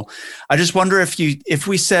people. I just wonder if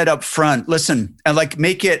we said up front, listen, and like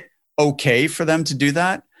make it okay for them to do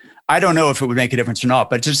that. I don't know if it would make a difference or not,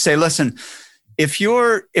 but just say, listen, if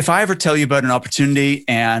I ever tell you about an opportunity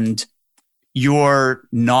and you're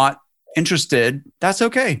not interested, that's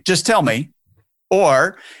okay. Just tell me.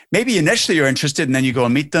 Or maybe initially you're interested and then you go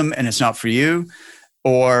and meet them and it's not for you,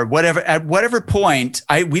 or whatever. At whatever point,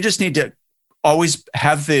 we just need to always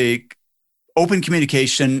have the open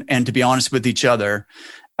communication and to be honest with each other.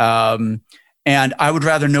 And I would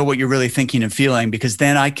rather know what you're really thinking and feeling, because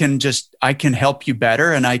then I can help you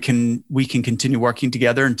better, and we can continue working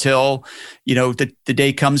together until, the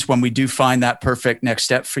day comes when we do find that perfect next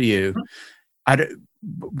step for you.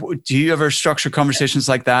 Do you ever structure conversations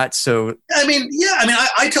like that? So,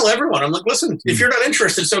 I tell everyone, I'm like, listen, if you're not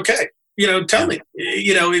interested, it's okay. Tell me.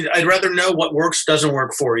 I'd rather know what works, doesn't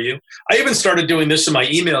work for you. I even started doing this in my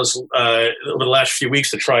emails over the last few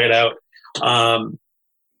weeks to try it out.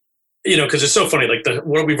 Because it's so funny, like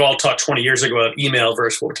what we've all taught 20 years ago about email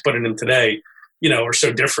versus what's putting in today, are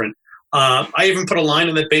so different. I even put a line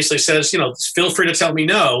in that basically says, feel free to tell me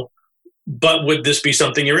no, but would this be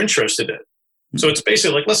something you're interested in? So it's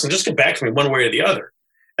basically like, listen, just get back to me one way or the other.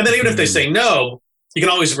 And then even if they say no, you can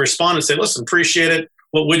always respond and say, listen, appreciate it.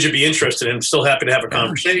 What would you be interested in? I'm still happy to have a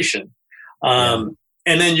conversation. And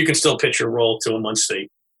then you can still pitch your role to them once they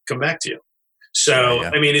come back to you. So,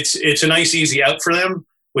 it's a nice, easy out for them,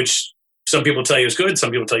 which some people tell you is good.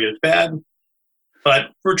 Some people tell you it's bad,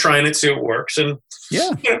 but we're trying it, see if it works. And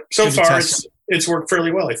so far it's worked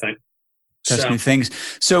fairly well, I think. Test new things.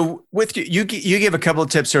 So with you gave a couple of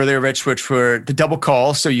tips earlier, Rich, which were the double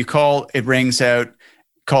call. So you call, it rings out,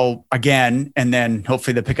 call again, and then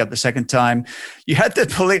hopefully they pick up the second time. You had the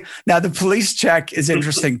police. Now the police check is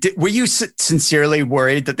interesting. Were you sincerely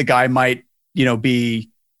worried that the guy might, be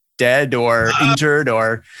dead or injured,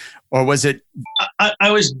 or was it?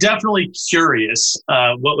 I was definitely curious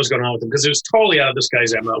what was going on with him, because it was totally out of this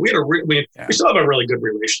guy's MO. We still have a really good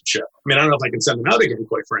relationship. I don't know if I can send him out again,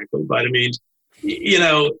 quite frankly, but he's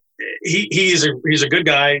a good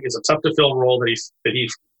guy. He's a tough to fill role that he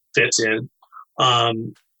fits in.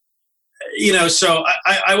 So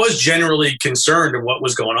I was generally concerned of what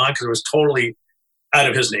was going on, because it was totally out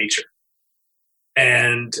of his nature.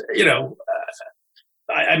 And,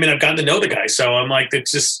 I've gotten to know the guy, so I'm like, it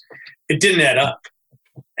didn't add up.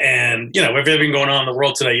 And, with everything going on in the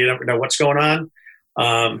world today, you never know what's going on.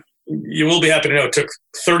 You will be happy to know it took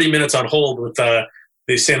 30 minutes on hold with the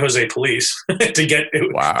San Jose police to get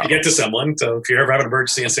to someone. So if you ever have an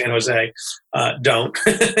emergency in San Jose, don't.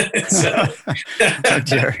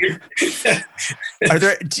 Are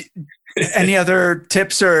there any other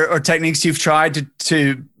tips or techniques you've tried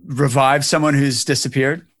to revive someone who's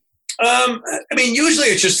disappeared? Usually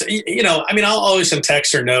it's just, I'll always send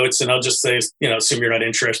texts or notes, and I'll just say, assume you're not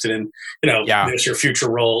interested in, there's your future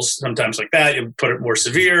roles. Sometimes like that, you put it more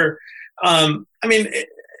severe. You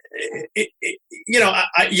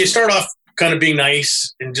start off kind of being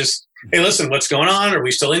nice and just, hey, listen, what's going on? Are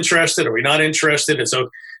we still interested? Are we not interested? And so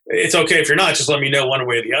it's okay if you're not, just let me know one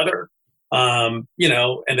way or the other. And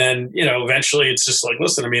then, eventually it's just like,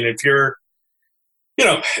 listen, if you're,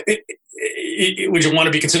 would you want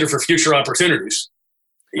to be considered for future opportunities?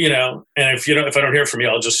 And if I don't hear from you,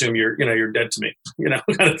 I'll just assume you're dead to me,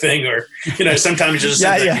 kind of thing. Or, sometimes you just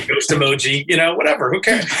send a ghost emoji, whatever, who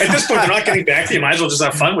cares? At this point, they're not getting back to you. Might as well just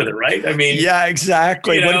have fun with it. Right. Yeah,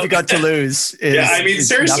 exactly. What have you got to lose?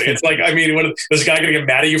 Seriously, it's like, is this guy going to get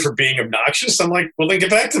mad at you for being obnoxious? I'm like, well, then get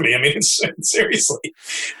back to me. Seriously.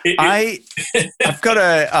 I've got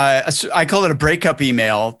I call it a breakup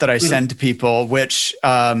email that I send to people, which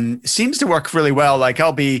seems to work really well. Like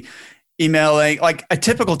I'll be emailing, like a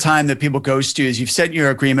typical time that people ghost you is you've sent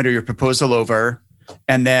your agreement or your proposal over,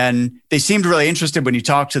 and then they seemed really interested when you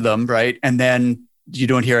talk to them, right? And then you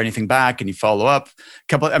don't hear anything back, and you follow up.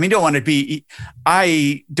 I don't want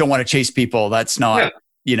to chase people. That's not,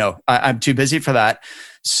 I'm too busy for that.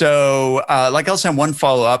 So I'll send one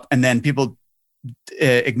follow up, and then people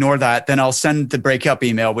ignore that. Then I'll send the breakup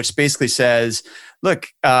email, which basically says, look,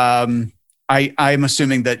 I'm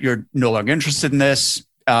assuming that you're no longer interested in this.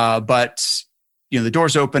 But the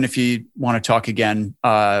door's open if you want to talk again.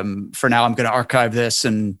 For now, I'm going to archive this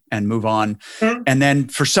and move on. Mm-hmm. And then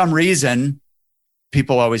for some reason,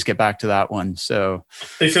 people always get back to that one. So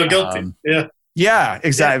they feel guilty. Yeah,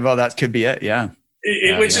 exactly. Yeah. Well, that could be it. Yeah.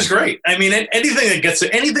 Which is great.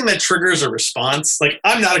 Anything that triggers a response, like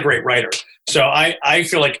I'm not a great writer. So I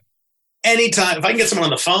feel like anytime, if I can get someone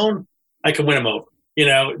on the phone, I can win them over,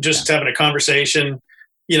 having a conversation.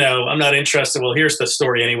 I'm not interested. Well, here's the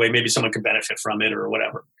story anyway. Maybe someone could benefit from it or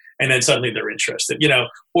whatever. and then suddenly they're interested,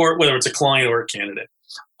 or whether it's a client or a candidate.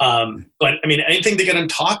 But I mean, anything to get them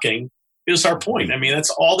talking is our point. I mean, that's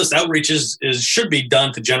all this outreach should be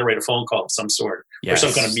done to generate a phone call of some sort or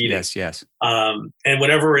some kind of meeting. Yes. And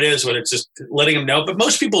whatever it is, whether it's just letting them know, but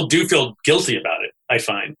most people do feel guilty about it, I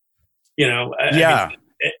find, I mean, exactly.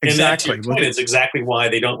 And that, to your point, is exactly why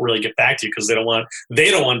they don't really get back to you, because they don't want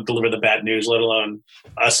to deliver the bad news, let alone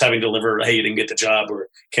us having to deliver, hey, you didn't get the job, or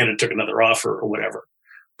candidate took another offer or whatever.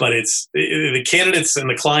 But it's the candidates and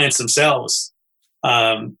the clients themselves.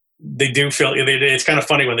 They do feel, it's kind of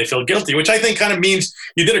funny when they feel guilty, which I think kind of means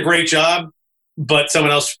you did a great job, but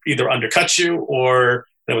someone else either undercut you, or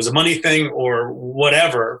it was a money thing, or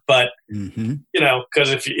whatever. But,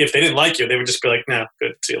 because if they didn't like you, they would just be like, nah,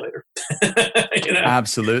 good, see you later.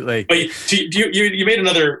 Absolutely. But you made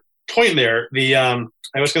another point there.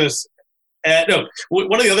 I was going to add,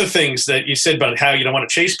 one of the other things that you said about how you don't want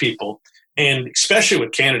to chase people, and especially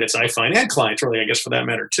with candidates, I find, and clients really, I guess, for that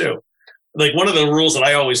matter too. Like, one of the rules that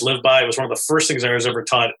I always live by, was one of the first things I was ever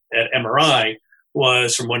taught at MRI,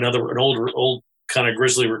 was from an old kind of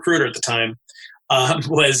grizzly recruiter at the time,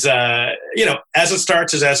 was, as it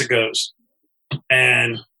starts is as it goes.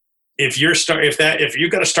 And if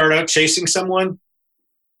you've got to start out chasing someone,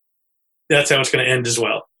 that's how it's going to end as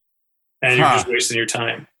well. And you're just wasting your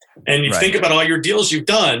time. And you think about all your deals you've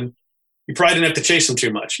done, you probably didn't have to chase them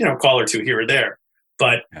too much, a call or two here or there.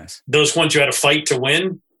 But those ones you had to fight to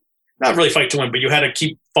win, not really fight to win, but you had to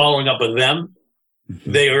keep following up with them.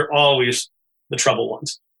 They are always the trouble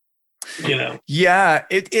ones, Yeah,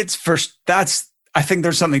 it's first. I think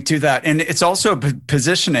there's something to that, and it's also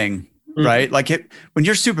positioning, right? Like when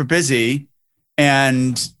you're super busy,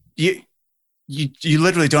 and you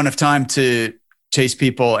literally don't have time to chase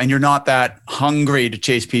people, and you're not that hungry to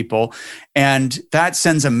chase people, and that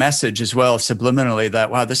sends a message as well subliminally that,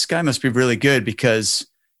 wow, this guy must be really good, because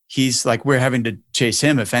he's like, we're having to chase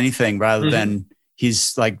him, if anything, rather than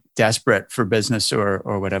he's like desperate for business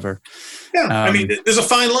or whatever. Yeah. I mean, there's a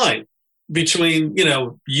fine line between,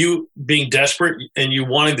 you being desperate and you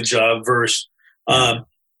wanting the job versus, for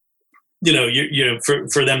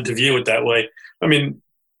them to view it that way. I mean,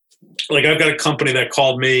 like, I've got a company that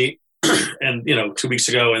called me and, 2 weeks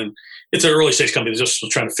ago, and it's an early stage company. They're just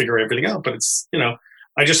trying to figure everything out, but it's,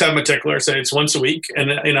 I just have my tickler say it's once a week.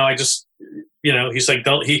 And, I just, he's like,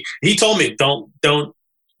 he told me, don't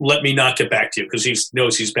let me not get back to you, because he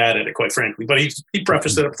knows he's bad at it, quite frankly. But he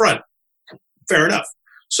prefaced it up front. Fair enough.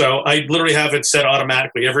 So I literally have it set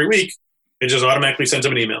automatically every week. It just automatically sends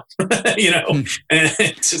him an email, and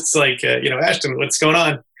it's just like, Ashton, what's going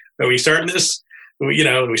on? Are we starting this? Do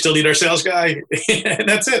we still need our sales guy? And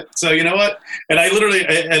that's it. So you know what? And I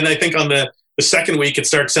think on the second week, it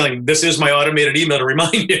starts saying, this is my automated email to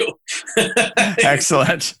remind you.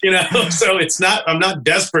 Excellent. So I'm not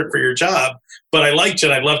desperate for your job, but I liked you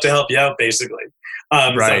and I'd love to help you out, basically.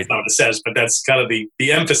 Right. That's not what it says, but that's kind of the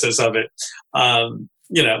emphasis of it. Let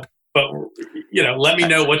me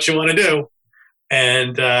know what you want to do.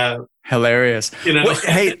 And hilarious.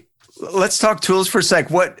 Hey, let's talk tools for a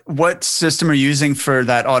sec. What system are you using for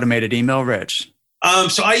that automated email, Rich?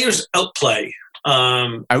 So I use Outplay.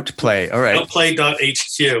 Outplay. All right.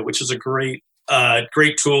 Outplay.hq, which is a great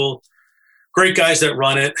tool. Great guys that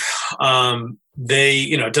run it. They,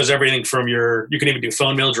 it does everything from you can even do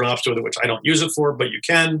phone mail drops with it, which I don't use it for, but you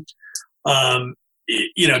can.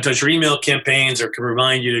 It does your email campaigns, or can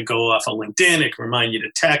remind you to go off on LinkedIn. It can remind you to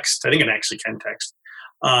text. I think it actually can text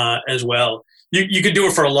as well. You could do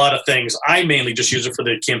it for a lot of things. I mainly just use it for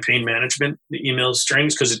the campaign management, the email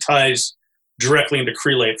strings, because it ties directly into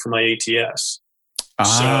Crelate for my ATS.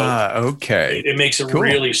 Okay. It makes it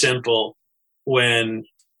really simple when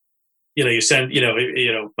you send,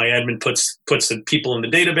 my admin puts the people in the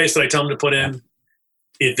database that I tell them to put in.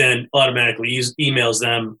 It then automatically emails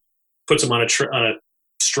them, puts them on a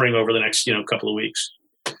string over the next couple of weeks.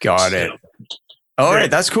 Got it. All right,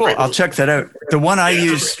 that's cool. I'll check that out. The one I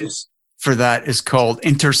use for that is called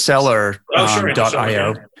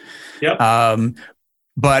interseller.io. Yep.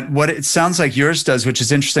 But what it sounds like yours does, which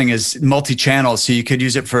is interesting, is multi-channel. So you could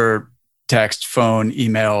use it for text, phone,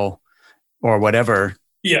 email, or whatever.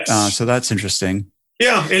 Yes. So that's interesting.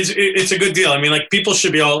 Yeah, it's a good deal. I mean, like, people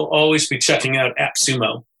should always be checking out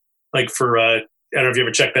AppSumo. Like, for I don't know if you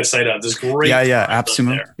ever checked that site out. There's great. Yeah,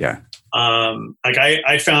 AppSumo. Yeah. Like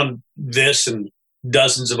I found this and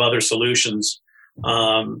dozens of other solutions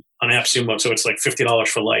on AppSumo. So it's like $50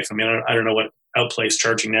 for life. I mean, I don't know what Outplay is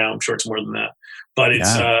charging now. I'm sure it's more than that. But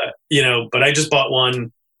it's but I just bought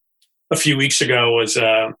one a few weeks ago.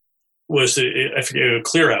 I forget,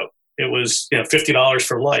 Clear Out. It was $50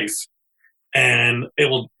 for life, and it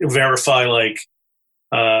will verify like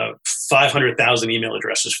 500,000 email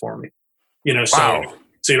addresses for me. Wow.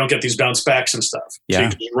 So you don't get these bounce backs and stuff. Yeah. So you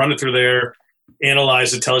can just run it through there,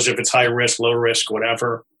 analyze it, tells you if it's high risk, low risk,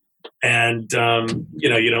 whatever. And, you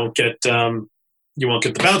won't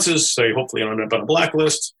get the bounces. So hopefully you don't end up on a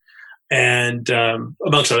blacklist and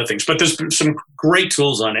amongst other things. But there's some great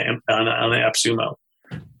tools on AppSumo.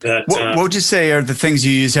 What would you say are the things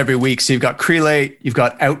you use every week? So you've got Crelate, you've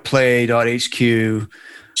got Outplay.hq.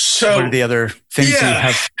 So what are the other things that you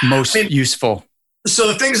have most useful?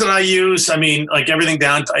 So the things that I use, like everything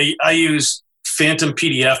down, I use Phantom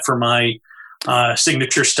PDF for my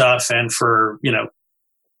signature stuff and for,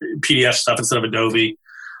 PDF stuff instead of Adobe.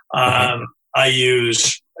 I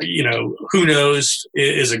use, Who Knows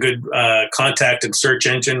is a good contact and search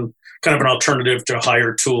engine, kind of an alternative to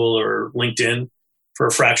Hire Tool or LinkedIn for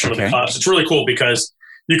a fraction of the cost. It's really cool because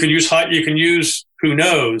you can use Who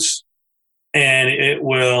Knows, and it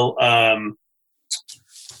will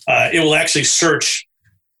actually search,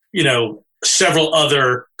 several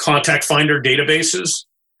other contact finder databases.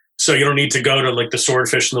 So you don't need to go to like the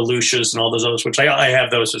Swordfish and the Lucius and all those others, which I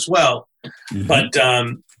have those as well. Mm-hmm. But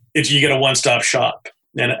you get a one-stop shop.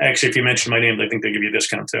 And actually, if you mention my name, I think they give you a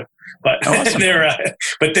discount too. But awesome. They are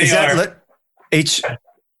WHONOWS?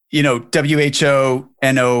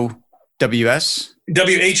 WHOKNOWS.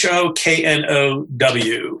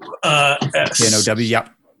 KNOW, yeah.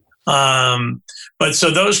 But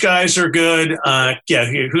so those guys are good.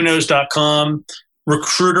 whoknows.com.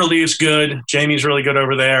 Recruiterly is good. Jamie's really good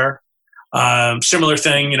over there. Similar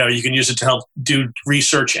thing, you can use it to help do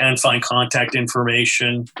research and find contact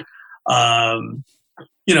information.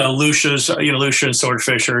 Lucia's, Lucia and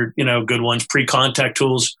Swordfish are, good ones. Pre-contact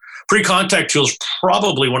tools,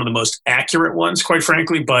 probably one of the most accurate ones, quite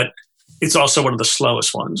frankly, but it's also one of the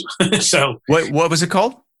slowest ones. So what was it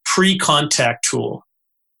called? Pre-contact tool.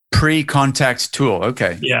 Pre-contact tool.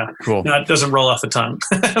 Okay. Yeah. Cool. No, it doesn't roll off the tongue,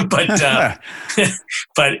 but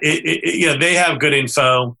they have good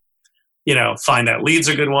info. Find that lead's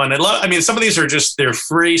a good one. Some of these are they're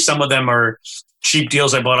free. Some of them are cheap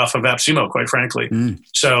deals I bought off of AppSumo, quite frankly.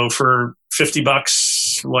 So for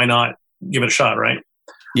 $50, why not give it a shot, right?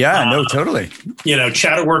 Yeah, no, totally.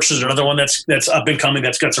 Chatterworks is another one that's up and coming.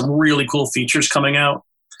 That's got some really cool features coming out.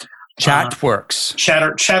 Chatterworks.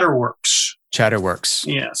 Chatterworks.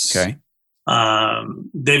 Yes. Okay.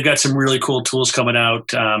 They've got some really cool tools coming out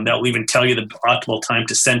that will even tell you the optimal time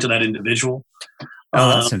to send to that individual.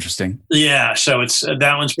 Oh, that's interesting. Yeah. So it's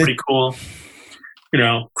that one's pretty cool.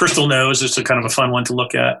 Crystal Knows is a kind of a fun one to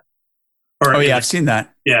look at. I've seen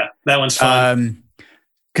that. Yeah, that one's fun.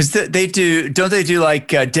 Because don't they do like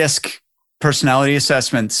DISC personality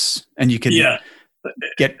assessments, and you can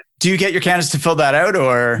do you get your candidates to fill that out,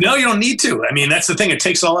 or? No, you don't need to. That's the thing. It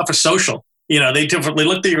takes it all off of social. They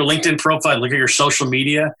look at your LinkedIn profile, look at your social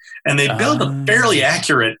media, and they build a fairly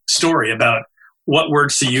accurate story about what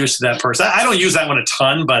words to use to that person. I don't use that one a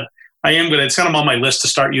ton, but I am it's kind of on my list to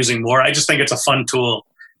start using more. I just think it's a fun tool,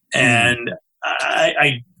 and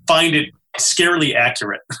I find it scarily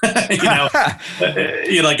accurate. I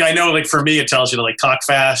know, like for me, it tells you to like talk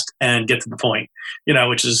fast and get to the point,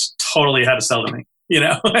 which is totally how to sell to me,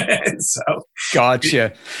 so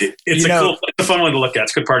gotcha. It's a fun one to look at.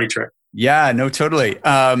 It's a good party trick. Yeah, no, totally.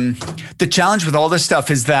 The challenge with all this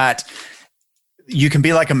stuff is that you can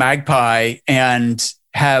be like a magpie and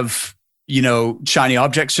have, shiny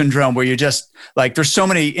object syndrome, where you're just like, there's so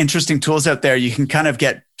many interesting tools out there. You can kind of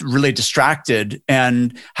get really distracted.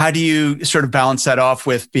 And how do you sort of balance that off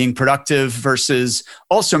with being productive versus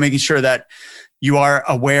also making sure that you are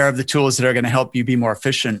aware of the tools that are going to help you be more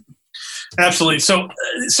efficient? Absolutely. So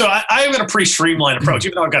I've got a pretty streamlined approach,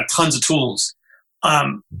 even though I've got tons of tools.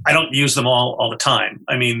 I don't use them all the time.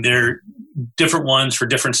 They're different ones for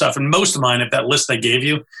different stuff. And most of mine, if that list I gave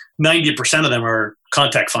you, 90% of them are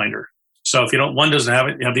contact finder. So if one doesn't have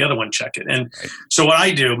it, you have the other one check it. And so what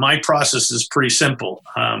I do, my process is pretty simple.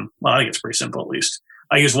 I think it's pretty simple, at least.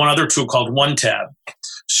 I use one other tool called OneTab.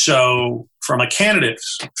 So from a candidate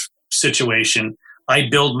situation, I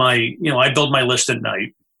build my list at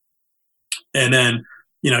night. And then,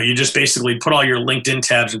 you just basically put all your LinkedIn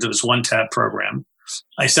tabs into this OneTab program.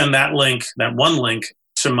 I send that one link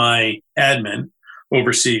to my admin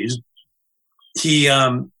overseas. He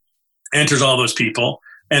enters all those people,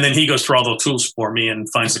 and then he goes through all those tools for me and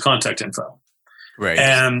finds the contact info. Right.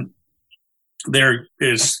 And there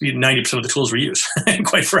is 90% of the tools we use,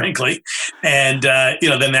 quite frankly. And,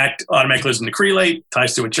 then that automatically goes into Crelate,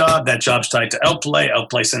 ties to a job. That job's tied to Outplay.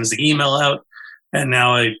 Outplay sends the email out. And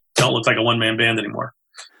now I don't look like a one-man band anymore.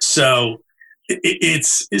 So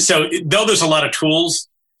though there's a lot of tools,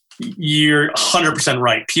 you're 100%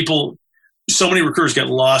 right. People so many recruiters get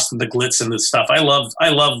lost in the glitz and the stuff. I love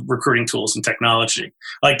recruiting tools and technology.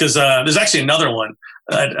 Like there's actually another one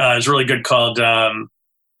that is really good called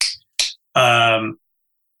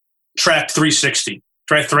Track 360,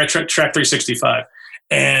 Track 365.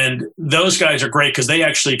 And those guys are great because they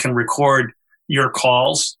actually can record your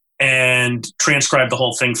calls and transcribe the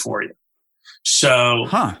whole thing for you. So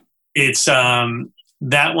it's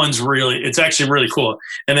that one's it's actually really cool.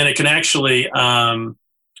 And then it can actually Track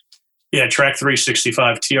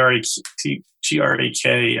 365, TRAK,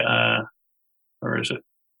 where is it?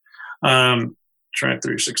 Track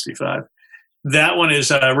 365. That one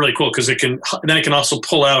is really cool because it can also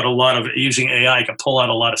pull out a lot of, using AI, it can pull out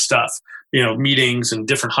a lot of stuff, meetings and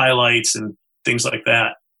different highlights and things like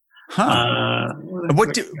that. What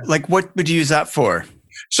would you use that for?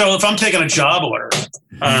 So if I'm taking a job order,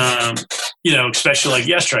 especially like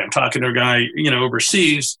yesterday, I'm talking to a guy,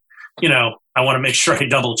 overseas, I want to make sure I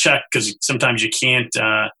double check because sometimes you can't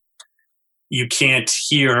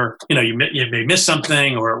hear, you may miss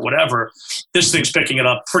something or whatever. This thing's picking it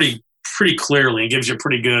up pretty clearly and gives you a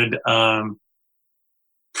pretty good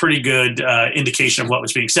indication of what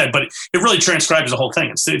was being said. But it really transcribes the whole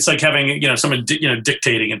thing. It's like having someone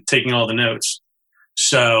dictating and taking all the notes.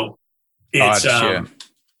 So it's so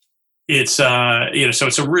it's a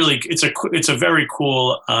very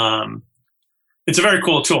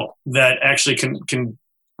cool tool that actually can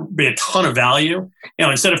be a ton of value.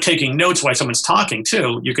 Instead of taking notes while someone's talking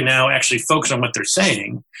too, you can now actually focus on what they're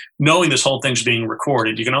saying, knowing this whole thing's being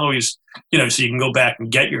recorded. You can always, so you can go back and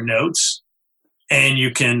get your notes and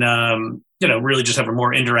you can, really just have a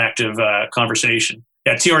more interactive conversation.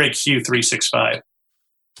 Yeah, TRAQ 365.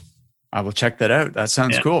 I will check that out. That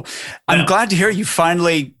sounds cool. I'm glad to hear you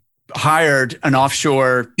finally hired an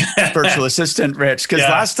offshore virtual assistant, Rich, because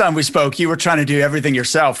last time we spoke, you were trying to do everything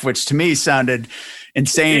yourself, which to me sounded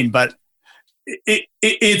insane. But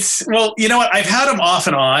it's well, you know what? I've had them off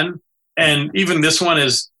and on, and even this one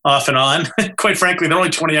is off and on. Quite frankly, they're only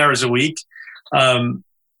 20 hours a week. I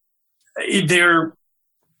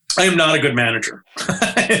am not a good manager.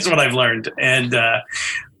 Is what I've learned, and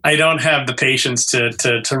I don't have the patience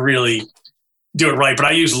to really do it right. But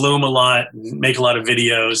I use Loom a lot, make a lot of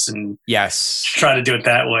videos, and try to do it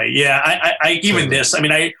that way. Yeah, I even this. I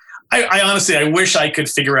mean, I honestly, I wish I could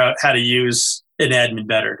figure out how to use an admin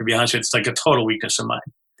better. To be honest with you, it's like a total weakness of mine.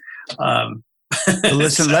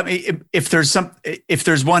 Listen, if there's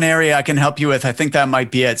one area I can help you with, I think that might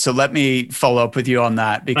be it. So let me follow up with you on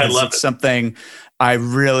that because it's something I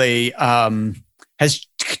really has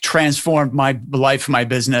transformed my life, my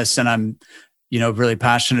business, and I'm really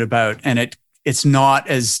passionate about. And it's not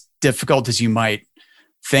as difficult as you might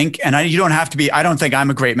think. And you don't have to be. I don't think I'm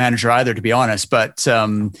a great manager either, to be honest. But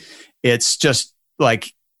it's just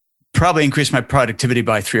like probably increased my productivity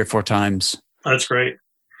by 3 or 4 times. That's great.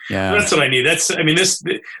 Yeah, that's what I need.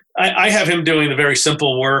 I have him doing the very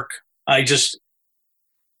simple work. I just,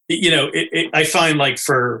 I find like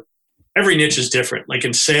for every niche is different. Like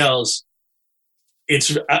in sales, it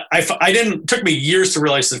took me years to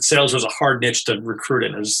realize that sales was a hard niche to recruit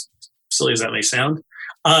in, as silly as that may sound,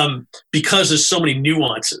 because there's so many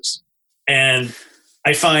nuances. And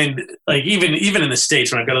I find like even in the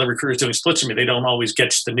States, when I've got other recruiters doing splits with me, they don't always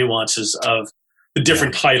get the nuances of the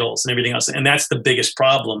different titles and everything else. And that's the biggest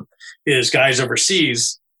problem is guys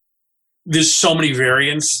overseas, there's so many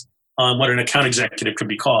variants on what an account executive could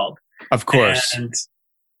be called. Of course. And,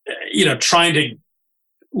 trying to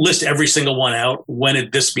list every single one out when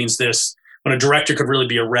this means this, when a director could really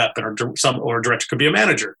be a rep or a director could be a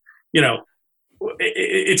manager,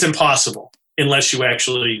 it's impossible unless you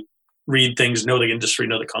actually read things, know the industry,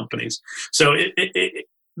 know the companies. So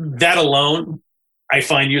that alone, I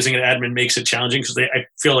find using an admin makes it challenging because I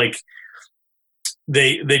feel like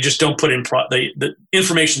they just don't put in the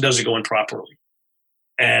information doesn't go in properly,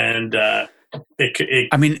 and I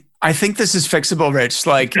think this is fixable, Rich.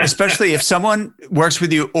 Like especially if someone works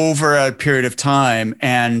with you over a period of time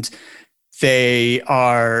and they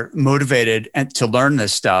are motivated to learn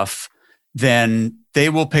this stuff, then they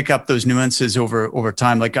will pick up those nuances over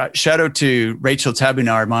time. Like shout out to Rachel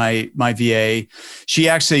Tabunar, my VA. She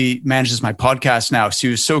actually manages my podcast now. She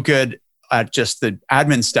was so good at just the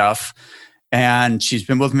admin stuff, and she's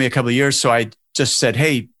been with me a couple of years. So I just said,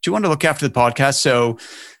 "Hey, do you want to look after the podcast?" So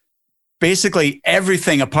basically,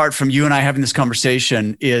 everything apart from you and I having this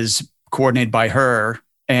conversation is coordinated by her,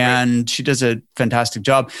 and she does a fantastic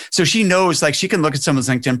job. So she knows, like, she can look at someone's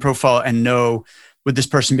LinkedIn profile and know, would this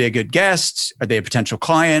person be a good guest? Are they a potential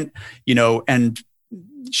client? And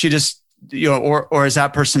she just or is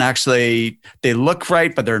that person actually, they look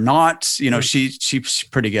right, but they're not, she's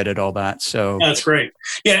pretty good at all that. So that's great.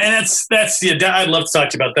 Yeah. And I'd love to talk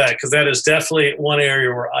to you about that, because that is definitely one area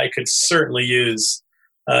where I could certainly use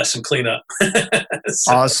some cleanup.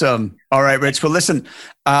 So. Awesome. All right, Rich. Well, listen,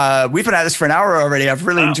 we've been at this for an hour already. I've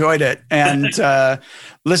really enjoyed it. And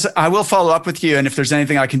listen, I will follow up with you. And if there's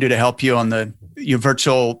anything I can do to help you on your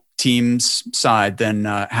virtual teams side, then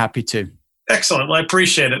happy to. Excellent. Well, I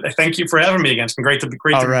appreciate it. Thank you for having me again. It's been great to be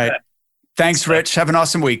All right. Thanks, Rich. Have an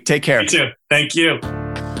awesome week. Take care. You too. Thank you.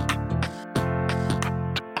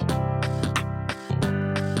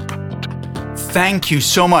 Thank you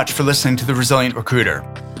so much for listening to The Resilient Recruiter.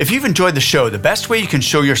 If you've enjoyed the show, the best way you can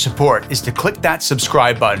show your support is to click that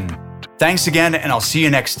subscribe button. Thanks again, and I'll see you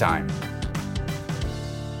next time.